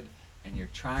kid and you're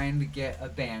trying to get a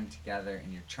band together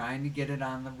and you're trying to get it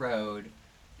on the road,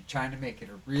 you're trying to make it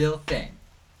a real thing,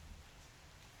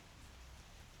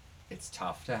 it's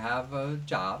tough to have a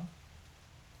job.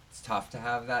 It's tough to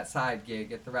have that side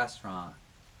gig at the restaurant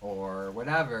or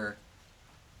whatever,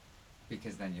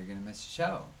 because then you're going to miss a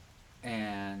show.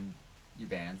 And your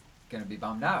band's going to be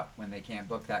bummed out when they can't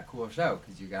book that cool show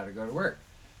because you got to go to work.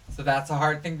 So that's a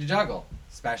hard thing to juggle,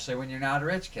 especially when you're not a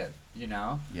rich kid, you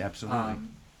know? Yeah, absolutely.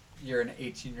 You're an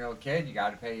 18-year-old kid. You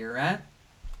got to pay your rent.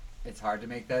 It's hard to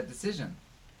make that decision.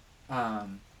 But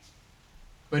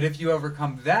if you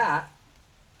overcome that,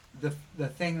 the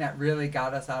thing that really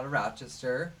got us out of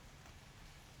Rochester,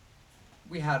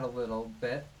 we had a little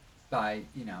bit by,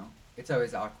 you know, it's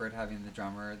always awkward having the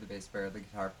drummer, the bass player, the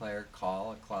guitar player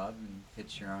call a club and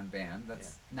pitch your own band.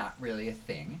 That's not really a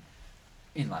thing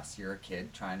unless you're a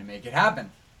kid trying to make it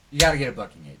happen. You got to get a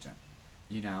booking agent,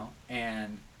 you know,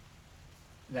 and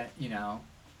that, you know,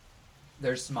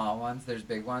 there's small ones, there's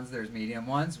big ones, there's medium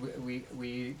ones.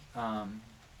 We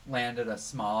landed a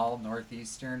small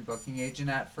northeastern booking agent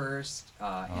at first,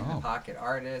 in the Pocket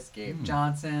artist, Gabe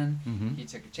Johnson. Mm-hmm. He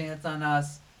took a chance on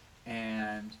us,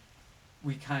 and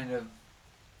we kind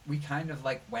of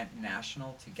like went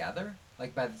national together.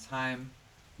 Like by the time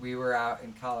we were out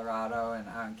in Colorado and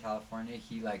out in California,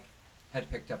 he like had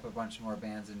picked up a bunch more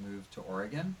bands and moved to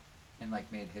Oregon and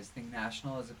like made his thing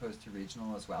national as opposed to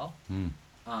regional as well.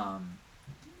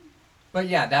 But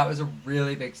yeah, that was a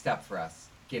really big step for us,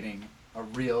 getting a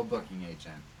real booking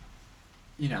agent.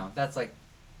 You know, that's like,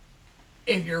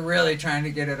 if you're really trying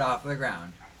to get it off the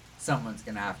ground, someone's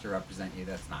going to have to represent you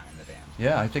that's not in the band.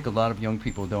 Yeah, I think a lot of young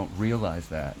people don't realize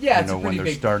that. Yeah, you know, when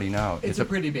they're starting out. It's a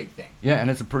pretty big thing. Yeah,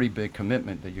 and it's a pretty big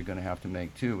commitment that you're going to have to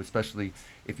make too, especially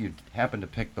if you happen to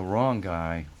pick the wrong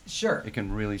guy. Sure. It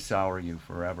can really sour you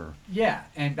forever. Yeah,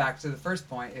 and back to the first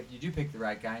point, if you do pick the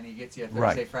right guy and he gets you a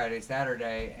Thursday, Friday,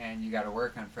 Saturday, and you got to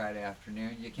work on Friday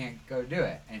afternoon, you can't go do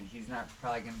it. And he's not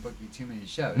probably going to book you too many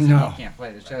shows. No. You can't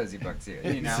play the shows he books you,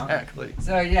 you know? Exactly.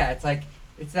 So yeah, it's like,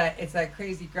 it's that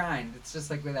crazy grind. It's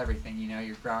just like with everything, you know,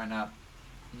 you're growing up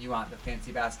and you want the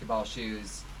fancy basketball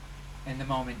shoes, and the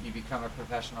moment you become a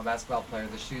professional basketball player,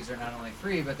 the shoes are not only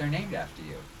free, but they're named after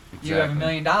you. Exactly. You have $1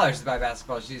 million to buy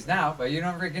basketball shoes now, but you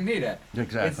don't freaking need it.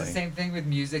 Exactly. It's the same thing with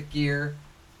music gear.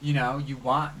 You know, you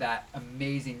want that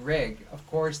amazing rig. Of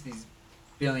course, these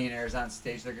billionaires on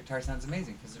stage, their guitar sounds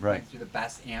amazing because they're playing through the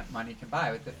best amp money can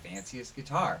buy with the fanciest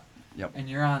guitar. Yep. And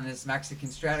you're on this Mexican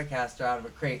Stratocaster out of a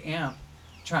crate amp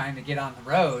trying to get on the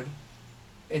road.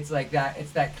 It's like that.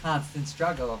 It's that constant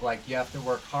struggle of like, you have to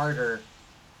work harder.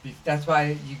 That's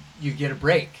why you get a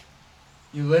break.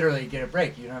 You literally get a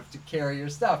break. You don't have to carry your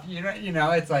stuff. You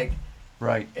know, it's like,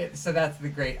 so that's the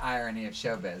great irony of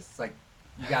showbiz. It's like,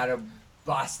 you got to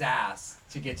bust ass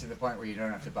to get to the point where you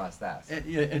don't have to bust ass.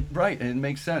 Right, and it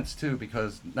makes sense too,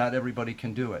 because not everybody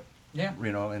can do it. Yeah.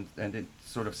 You know, and it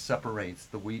sort of separates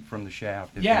the wheat from the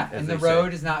shaft. And the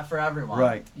road is not for everyone.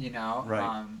 Right. You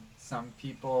know, some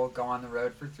people go on the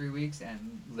road for 3 weeks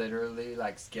and literally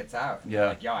like skits out. Yeah.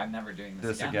 Like, yo, I'm never doing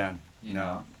this again. You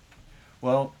know?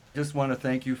 Well, just want to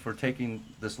thank you for taking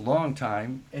this long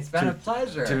time. It's been a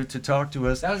pleasure to talk to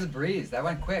us. That was a breeze. That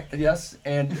went quick. Yes,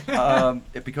 and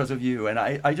because of you. And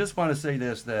I just want to say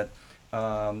this, that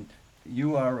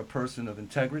you are a person of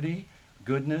integrity,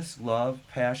 goodness, love,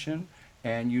 passion,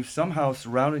 and you've somehow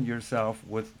surrounded yourself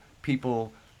with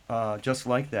people just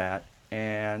like that,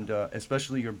 and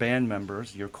especially your band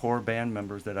members, your core band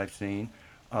members that I've seen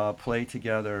play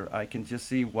together. I can just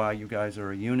see why you guys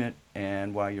are a unit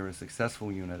and why you're a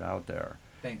successful unit out there.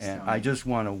 Thanks, And Tony. I just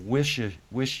want to wish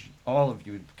all of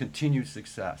you continued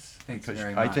success. Thanks because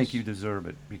very I much. think you deserve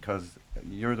it because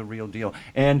you're the real deal.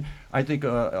 And I think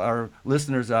our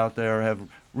listeners out there have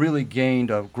really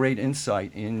gained a great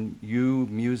insight in you,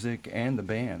 music, and the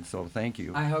band. So thank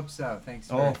you. I hope so. Thanks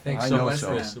for Oh, Thanks I so know much,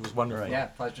 so. Chris. It was wonderful. Right. Yeah,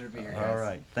 pleasure to be here, guys. All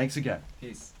right. Thanks again.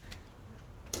 Peace.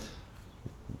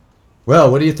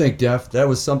 Well, what do you think, Def? That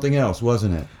was something else,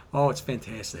 wasn't it? Oh, it's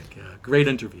fantastic. Great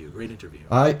interview. Great interview.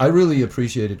 I really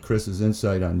appreciated Chris's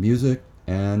insight on music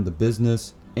and the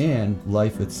business and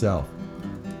life itself.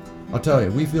 I'll tell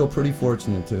you, we feel pretty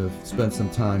fortunate to have spent some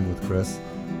time with Chris,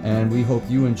 and we hope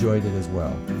you enjoyed it as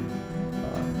well.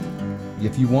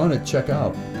 If you want to check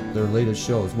out their latest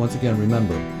shows, once again,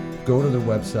 remember, go to their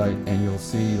website and you'll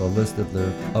see a list of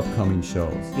their upcoming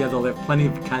shows. Yeah, they'll have plenty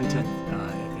of content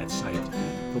at that site.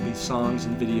 There'll be songs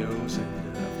and videos,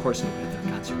 and of course, they'll have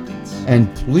their concert dates.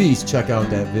 And please check out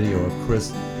that video of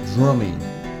Chris drumming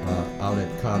out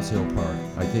at Cobbs Hill Park.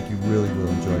 I think you really will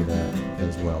enjoy that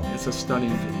as well. It's a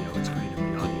stunning video. It's great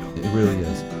in the audio. It really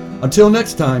is. Until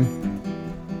next time,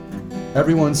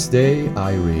 everyone stay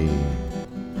irie.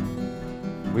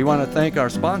 We want to thank our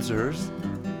sponsors,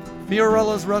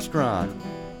 Fiorella's Restaurant,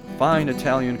 fine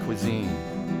Italian cuisine.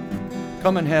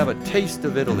 Come and have a taste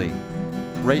of Italy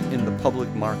right in the public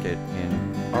market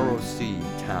in ROC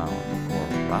Town or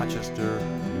Rochester,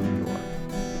 New York.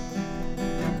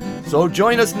 So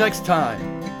join us next time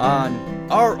on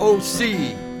ROC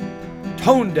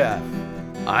Tone Deaf.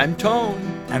 I'm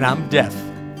Tone. And I'm Deaf.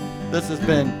 This has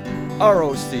been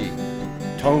ROC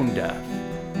Tone Deaf.